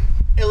putting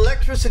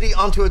electricity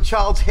onto a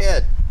child's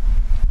head.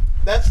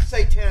 That's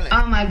satanic.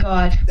 Oh my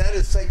God. That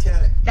is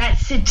satanic.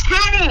 That's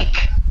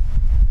satanic.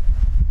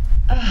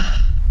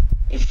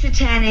 It's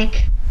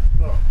satanic.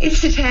 It's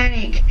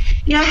satanic.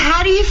 You know,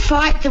 how do you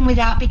fight them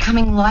without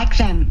becoming like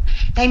them?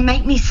 They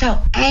make me so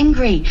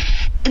angry.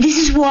 This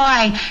is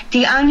why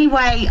the only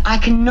way I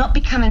cannot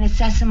become an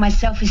assassin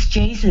myself is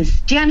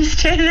Jesus. Do you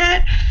understand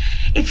that?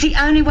 It's the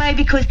only way,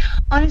 because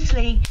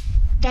honestly,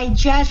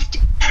 there's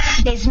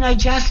no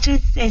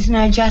justice. There's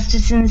no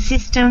justice in the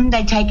system.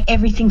 They take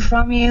everything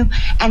from you,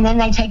 and then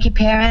they take your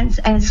parents,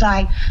 and it's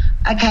like,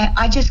 okay,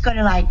 I just got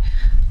to like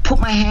put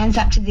my hands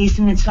up to this,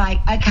 and it's like,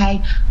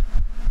 okay,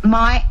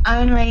 my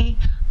only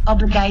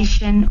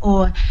obligation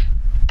or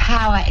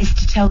power is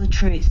to tell the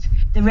truth.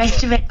 The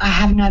rest of it, I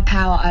have no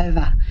power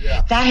over.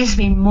 Yeah. That has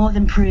been more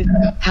than proven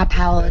how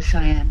powerless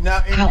I am.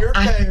 Now, in your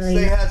case,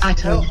 they had some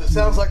help. It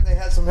sounds like they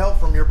had some help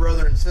from your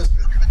brother and sister.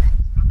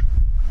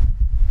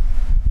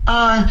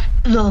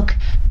 Look,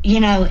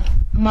 you know,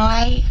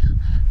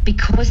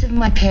 because of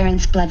my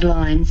parents'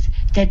 bloodlines,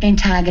 they've been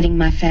targeting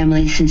my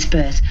family since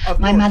birth.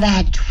 My mother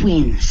had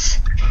twins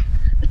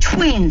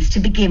to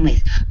begin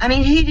with. I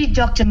mean, who did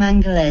Dr.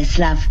 Mangala's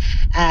love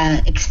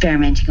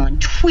experimenting on?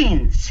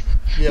 Twins,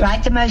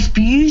 right? The most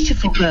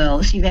beautiful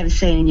girls you've ever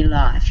seen in your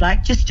life,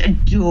 like just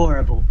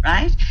adorable,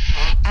 right?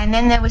 And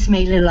then there was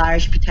me, little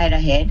Irish potato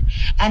head,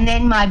 and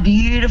then my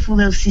beautiful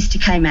little sister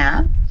came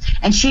out,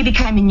 and she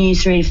became a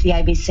newsreader for the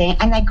ABC,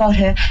 and they got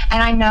her,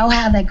 and I know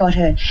how they got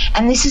her.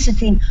 And this is the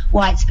thing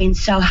why it's been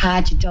so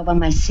hard to dob on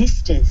my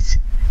sisters.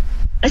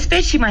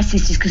 Especially my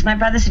sisters, because my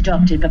brother's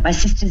adopted, but my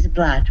sisters are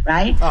blood,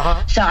 right?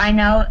 So I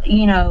know,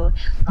 you know,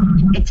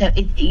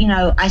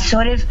 I've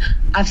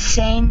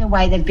seen the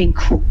way they've been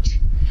cooked.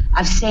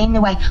 I've seen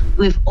the way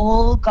we've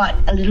all got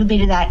a little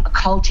bit of that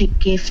occultic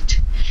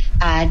gift,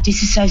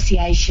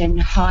 disassociation,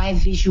 high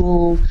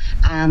visual,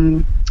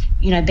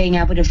 being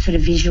able to sort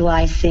of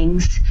visualize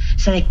things,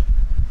 so they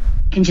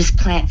can just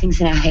plant things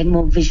in our head and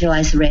we'll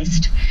visualize the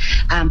rest.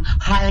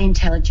 Highly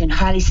intelligent,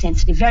 highly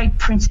sensitive, very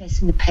Princess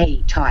and the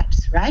Pea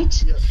types,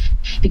 right? Yes.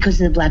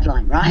 Because of the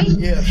bloodline, right?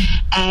 Yes.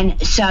 And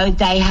so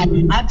they have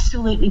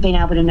absolutely been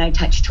able to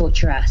no-touch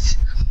torture us.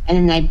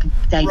 And then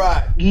they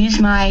use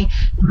my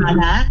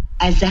brother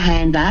as the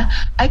handler.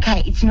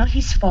 Okay, it's not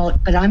his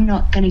fault, but I'm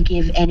not going to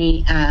give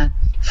any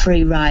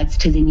free rides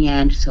to the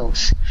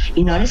Neanderthals.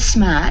 You're not as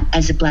smart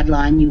as the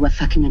bloodline you were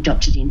fucking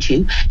adopted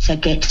into, so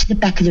get to the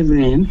back of the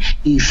room,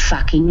 you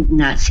fucking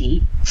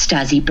Nazi,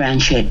 Stasi brown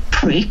shirt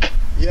prick,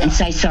 and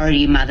say sorry to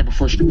your mother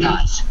before she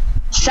dies.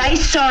 Say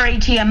sorry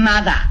to your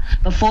mother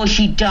before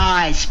she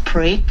dies,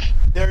 prick.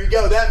 There you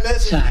go. That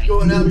message is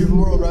going out to the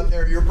world right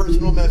there. Your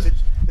personal message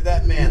to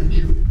that man.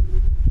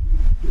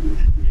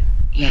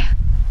 Yeah.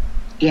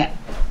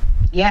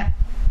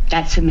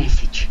 That's a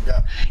message.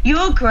 Yeah.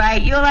 You're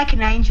great. You're like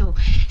an angel.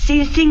 See,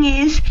 the thing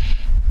is,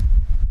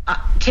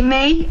 to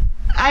me,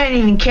 I don't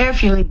even care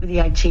if you link with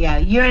the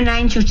OTO. You're an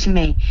angel to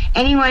me.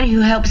 Anyone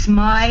who helps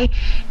my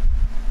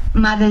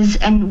mothers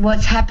and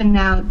what's happened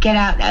now get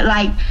out,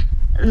 like,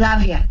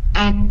 love you.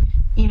 And,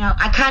 you know,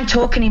 I can't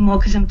talk anymore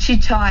because I'm too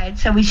tired,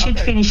 so we should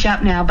finish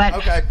up now.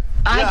 But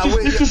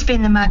this has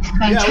been the most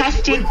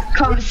fantastic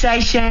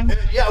conversation.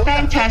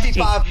 Fantastic.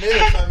 55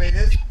 minutes. I mean,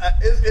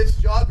 it's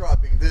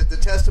jaw-dropping, the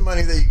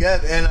testimony that you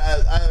get, and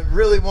I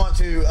really want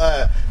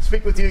to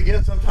speak with you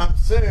again sometime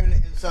soon.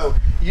 And so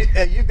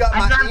you've got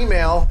my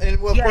email, and of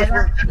course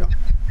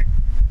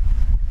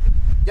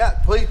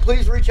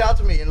please reach out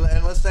to me and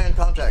let's stay in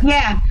contact.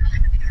 Yeah.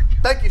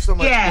 Thank you so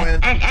much, Gwen.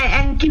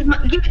 And give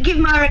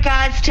my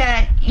regards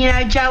to, you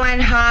know, Joanne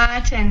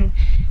Hart and,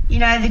 you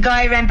know, the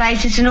guy who ran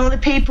Basis and all the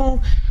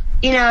people.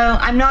 You know,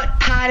 I'm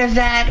not part of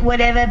that,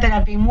 whatever, but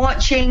I've been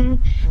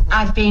watching.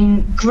 I've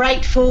been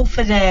grateful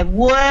for the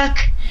work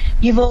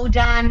you've all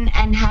done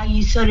and how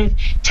you sort of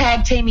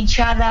tag team each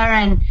other,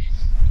 and,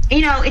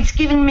 you know, it's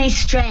given me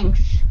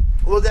strength.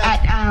 Well,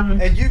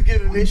 and you've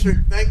given me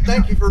strength.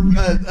 Thank you for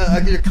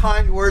your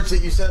kind words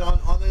that you said on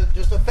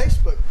just a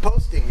Facebook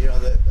posting. You know,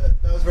 that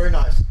was very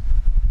nice.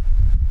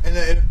 And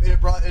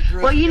it brought it.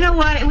 Well, you know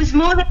what? It was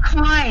more than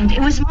kind. It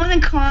was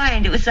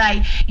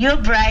like, you're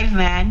brave,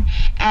 man,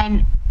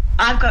 and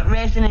I've got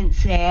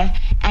resonance there,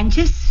 and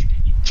just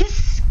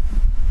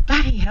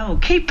bloody hell,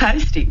 keep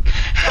posting.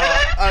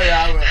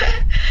 I will.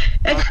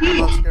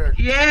 I'm scared.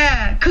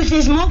 Yeah, because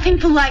there's more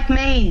people like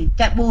me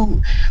that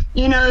will,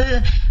 you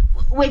know,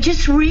 we're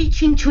just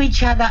reaching to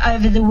each other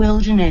over the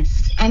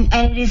wilderness, and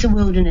it is a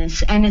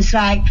wilderness, and it's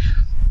like,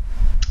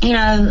 you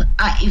know,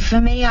 for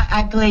me,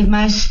 I believe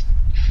most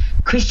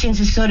Christians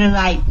are sort of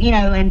like, you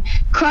know, and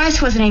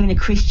Christ wasn't even a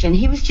Christian.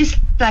 He was just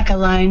like a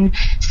lone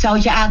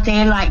soldier out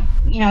there, like,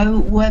 you know,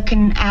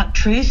 working out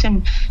truth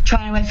and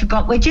trying to wait for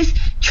God. We're just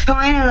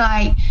trying to,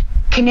 like,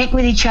 connect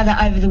with each other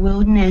over the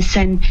wilderness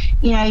and,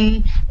 you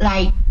know,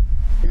 like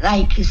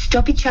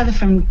stop each other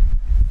from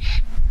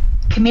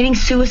committing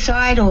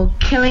suicide or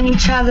killing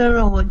each other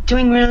or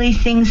doing really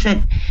things that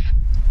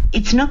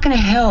it's not going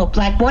to help.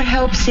 Like, what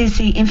helps is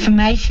the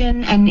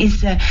information and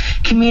is the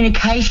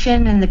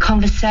communication and the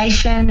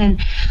conversation. And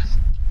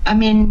I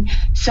mean,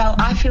 so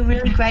I feel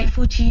really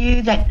grateful to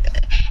you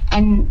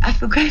and I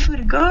feel grateful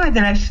to God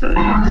that I've,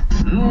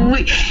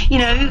 you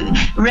know,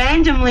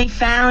 randomly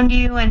found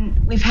you, and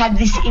we've had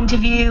this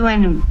interview,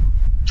 and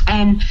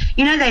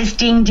you know those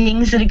ding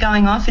dings that are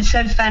going off. It's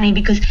so funny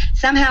because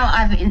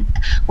somehow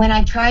when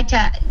I tried to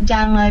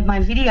download my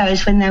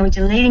videos when they were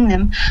deleting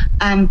them,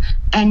 and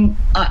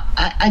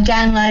I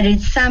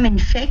downloaded some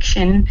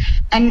infection,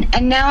 and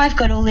now I've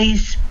got all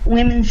these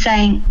women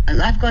saying,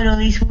 I've got all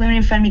these women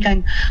in front of me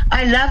going,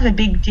 I love a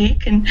big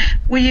dick, and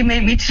will you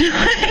meet me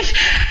tonight?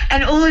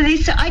 And all of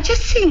this. So I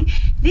just think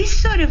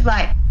this sort of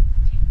like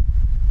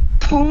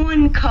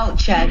porn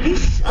culture,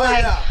 this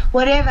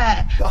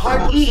whatever,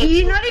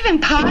 you're not even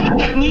part of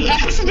it, and you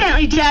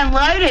accidentally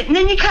download it, and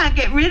then you can't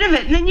get rid of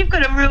it, and then you've got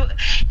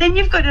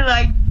to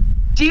like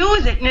deal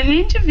with it in an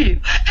interview.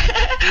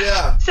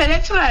 Yeah. So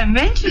that's why I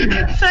mentioned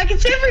it. It's like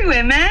it's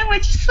everywhere, man. We're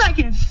just like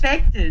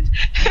infected.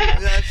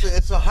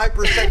 It's a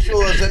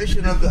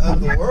hypersexualization of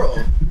the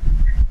world.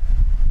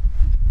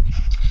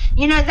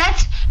 You know,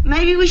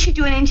 maybe we should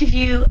do an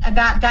interview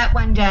about that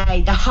one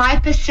day, the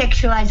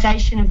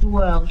hypersexualization of the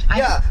world.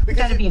 Because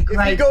that'd be a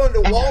great if you go into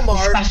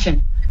Walmart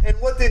discussion. And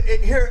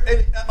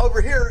over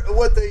here,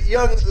 what the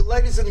young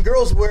ladies and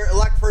girls wear,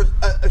 like for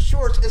a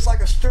shorts, it's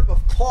like a strip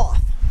of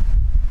cloth.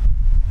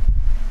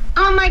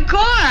 Oh my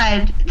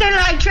God! They're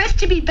like dressed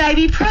to be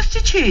baby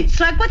prostitutes.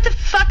 Like, what the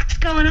fuck's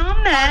going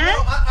on, man?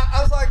 I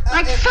was like,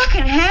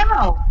 fucking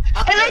hell.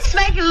 And let's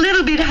make it a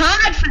little bit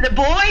hard for the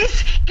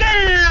boys. Get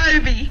an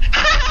Obi.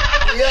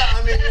 Yeah,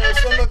 I mean, you know,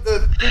 some of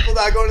the people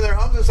that I go to their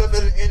homes and stuff,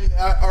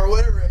 or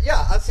whatever.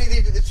 Yeah, I see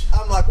these.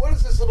 I'm like, what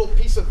is this little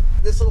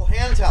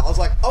hand towel? I was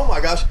like, oh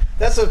my gosh,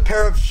 that's a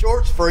pair of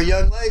shorts for a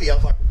young lady. I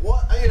was like,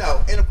 what? You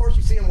know, and of course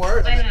you see them wear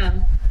it. I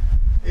know.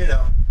 You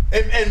know,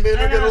 and men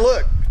are gonna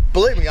look.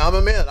 Believe me, I'm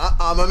a man.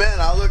 I'm a man.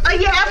 I look. Oh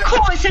yeah, of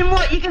course. And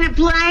what, you're gonna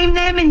blame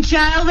them and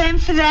jail them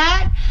for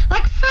that?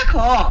 Like, fuck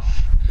off.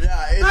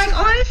 Yeah, like,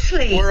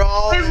 honestly,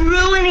 they're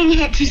ruining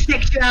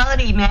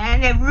heterosexuality,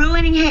 man. They're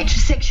ruining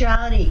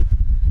heterosexuality.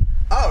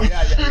 Oh,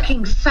 yeah.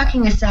 Fucking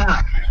us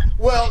up.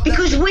 Well,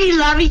 because we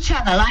love each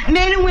other. Like,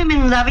 men and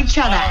women love each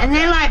other. And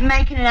they're, like,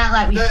 making it out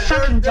like we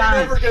fucking don't.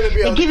 They're never going to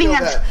be able to do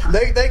that.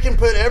 They can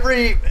put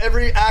every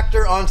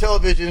actor on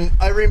television,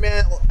 every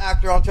man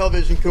actor on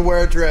television can wear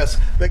a dress.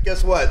 But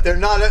guess what? They're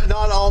not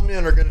all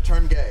men are going to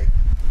turn gay.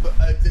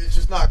 It's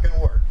just not going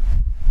to work.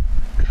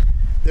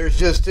 There's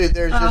just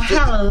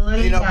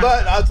hallelujah. You know,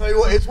 but I'll tell you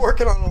what, it's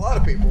working on a lot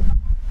of people.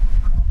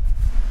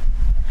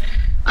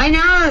 I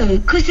know,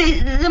 because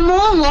the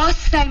more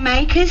loss they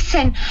make us,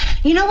 and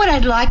you know what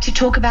I'd like to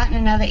talk about in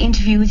another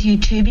interview with you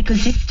too,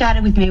 because this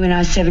started with me when I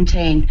was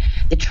 17,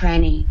 the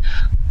tranny,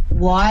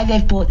 why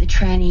they've brought the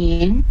tranny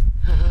in,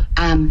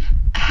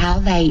 how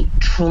they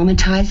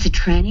traumatise the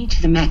tranny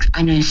to the max.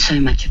 I know so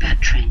much about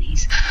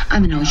trannies.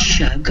 I'm an old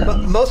showgirl.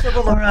 But most of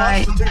them are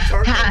prostitutes,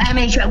 aren't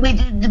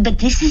they? But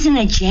this is an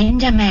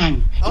agenda,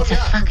 man. It's a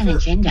fucking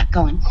agenda.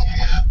 Go on.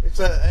 It's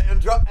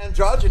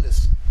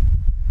androgynous.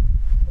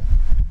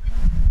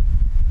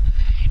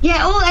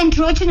 Yeah, all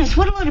androgynous.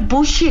 What a lot of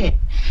bullshit.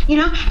 You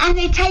know, and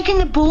they're taking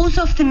the balls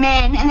off the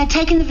men and they're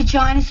taking the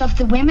vaginas off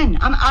the women.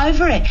 I'm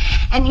over it.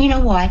 And you know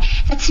why?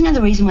 That's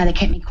another reason why they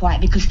kept me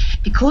quiet,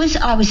 because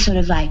I was sort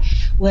of like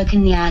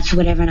working the arts or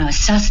whatever, and I was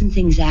sussing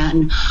things out.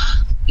 And,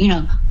 you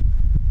know,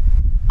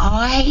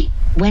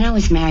 when I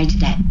was married to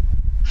that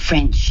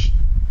French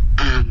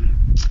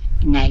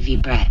Navy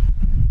brat,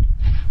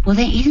 well,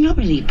 he's not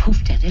really a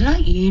poofter. They're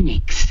like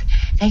eunuchs.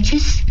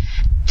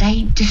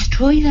 They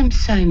destroy them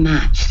so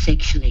much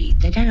sexually.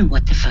 They don't know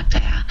what the fuck they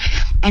are.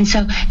 And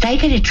so they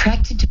get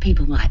attracted to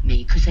people like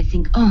me because they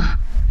think, oh,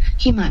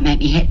 you might make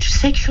me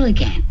heterosexual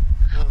again.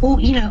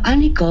 Well, you know,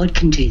 only God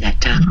can do that,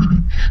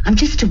 darling. I'm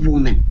just a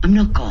woman. I'm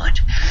not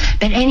God.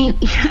 But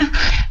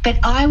but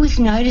I was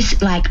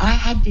noticed, like, I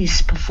had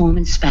this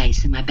performance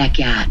space in my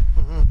backyard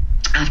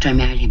after I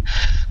married him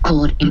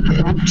called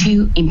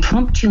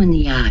Impromptu in the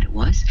Yard, it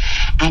was.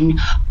 And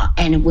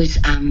it was,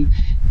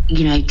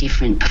 you know,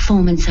 different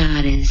performance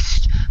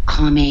artists,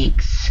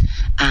 comics.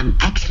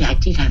 Actually, I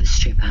did have a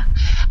stripper.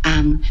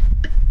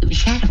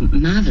 She had a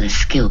marvellous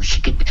skill. She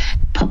could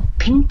pop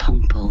ping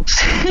pong balls.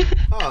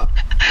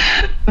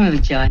 My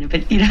vagina,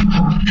 but you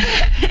know.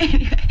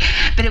 Anyway,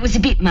 but it was a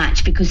bit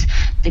much because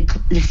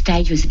the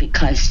stage was a bit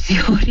close to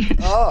the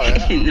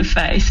audience in the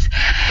face.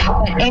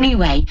 But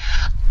anyway,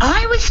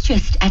 I was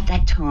just at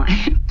that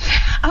time.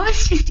 I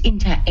was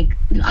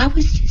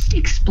just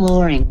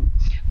exploring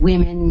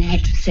women,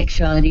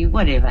 heterosexuality,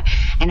 whatever.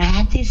 And I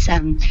had this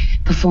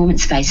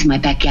performance space in my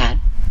backyard.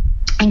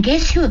 And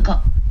guess who it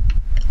got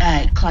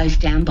closed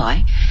down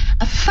by?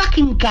 A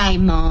fucking gay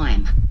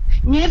mime.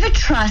 Never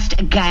trust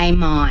a gay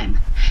mime.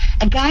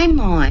 A gay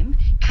mime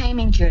came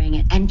in during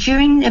it, and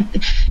during the,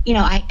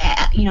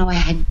 I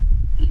had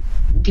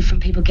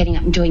different people getting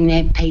up and doing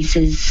their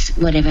pieces,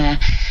 whatever,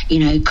 you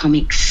know,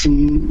 comics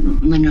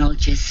and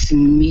monologists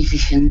and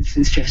musicians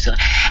and stuff.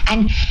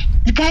 And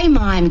the gay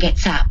mime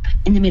gets up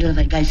in the middle of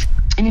it, goes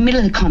in the middle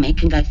of the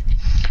comic and goes,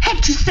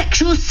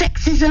 heterosexual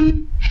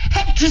sexism,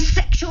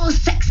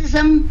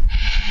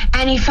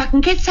 and he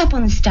fucking gets up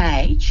on the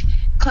stage,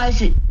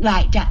 close it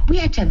like that. We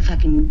had to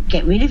fucking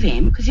get rid of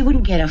him because he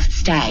wouldn't get off the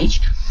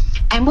stage.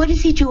 And what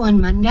does he do on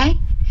Monday?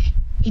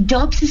 He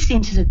dobs us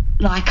into the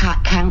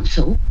Leichhardt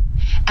Council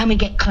and we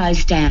get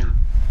closed down.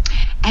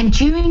 And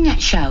during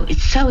that show,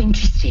 it's so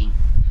interesting.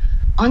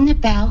 On the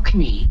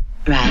balcony,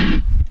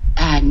 right,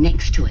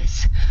 next to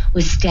us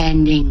was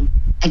standing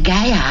a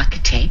gay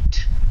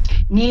architect,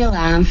 Neil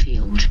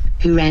Armfield,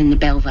 who ran the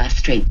Belvoir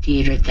Street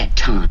Theatre at that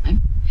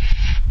time,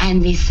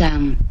 and this,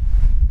 I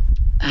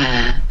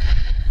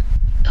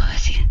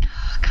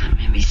can't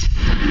remember his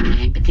fucking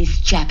name, but this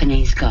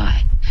Japanese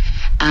guy,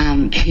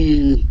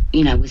 who,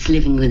 you know, was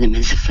living with him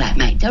as a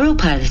flatmate. They're all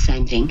part of the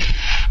same thing.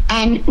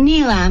 And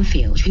Neil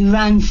Armfield, who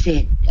runs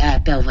the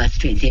Belvoir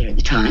Street Theatre at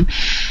the time,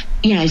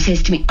 you know,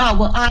 says to me, oh,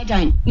 well, I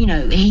don't, you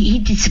know, he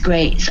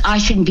disagrees. I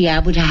shouldn't be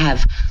able to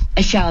have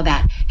a show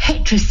about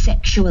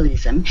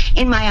heterosexualism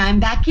in my own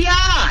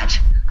backyard.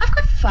 I've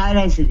got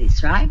photos of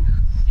this, right?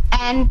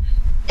 And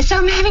so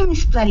I'm having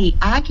this bloody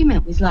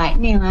argument with, like,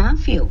 Neil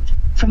Armfield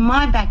from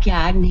my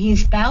backyard and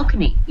his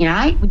balcony, you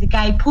know, with the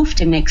gay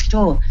poofter next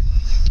door.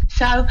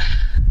 So,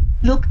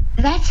 look,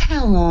 that's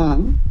how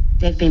long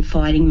they've been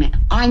fighting me.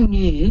 I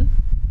knew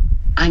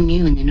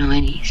in the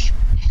 90s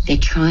they're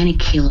trying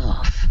to kill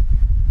off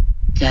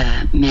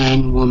the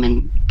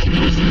man-woman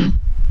connection.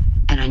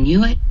 And I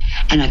knew it,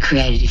 and I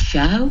created a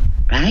show,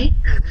 right?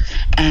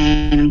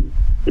 And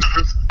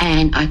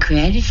I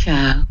created a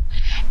show,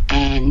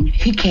 and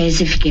who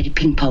cares if you get a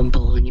ping pong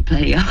ball in your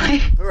bloody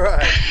eye?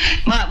 Right.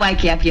 Might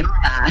wake you up, you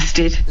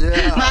bastard.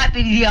 Yeah. Might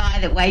be the eye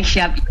that wakes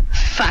you up, you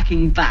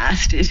fucking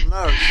bastard.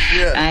 No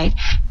shit. Right?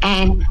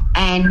 And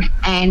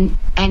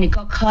it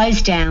got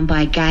closed down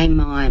by a gay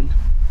mime.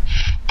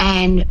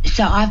 And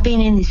so I've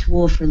been in this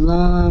war for a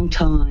long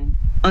time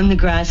on the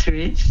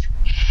grassroots.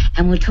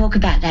 And we'll talk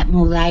about that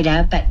more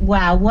later. But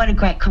wow, what a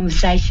great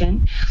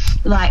conversation.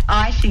 Like,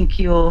 I think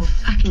you're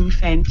fucking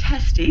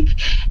fantastic.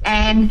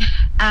 And,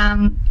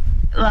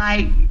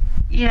 like,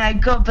 you know,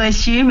 God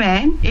bless you,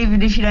 man.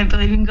 Even if you don't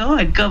believe in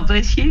God, God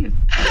bless you.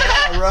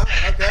 Yeah, right.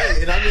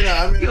 Okay.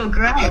 And you're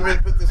great. I'm going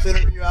to put this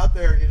interview out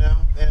there, you know.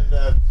 And,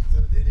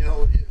 you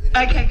know.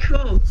 Okay,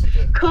 cool.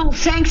 Cool.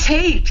 Thanks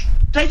heaps.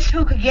 Let's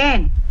talk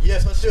again.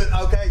 Yes, let's do it.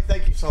 Okay.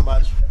 Thank you so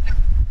much.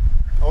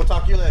 I will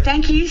talk to you later.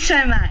 Thank you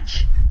so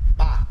much.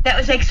 Bye. That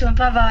was excellent.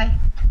 Bye-bye.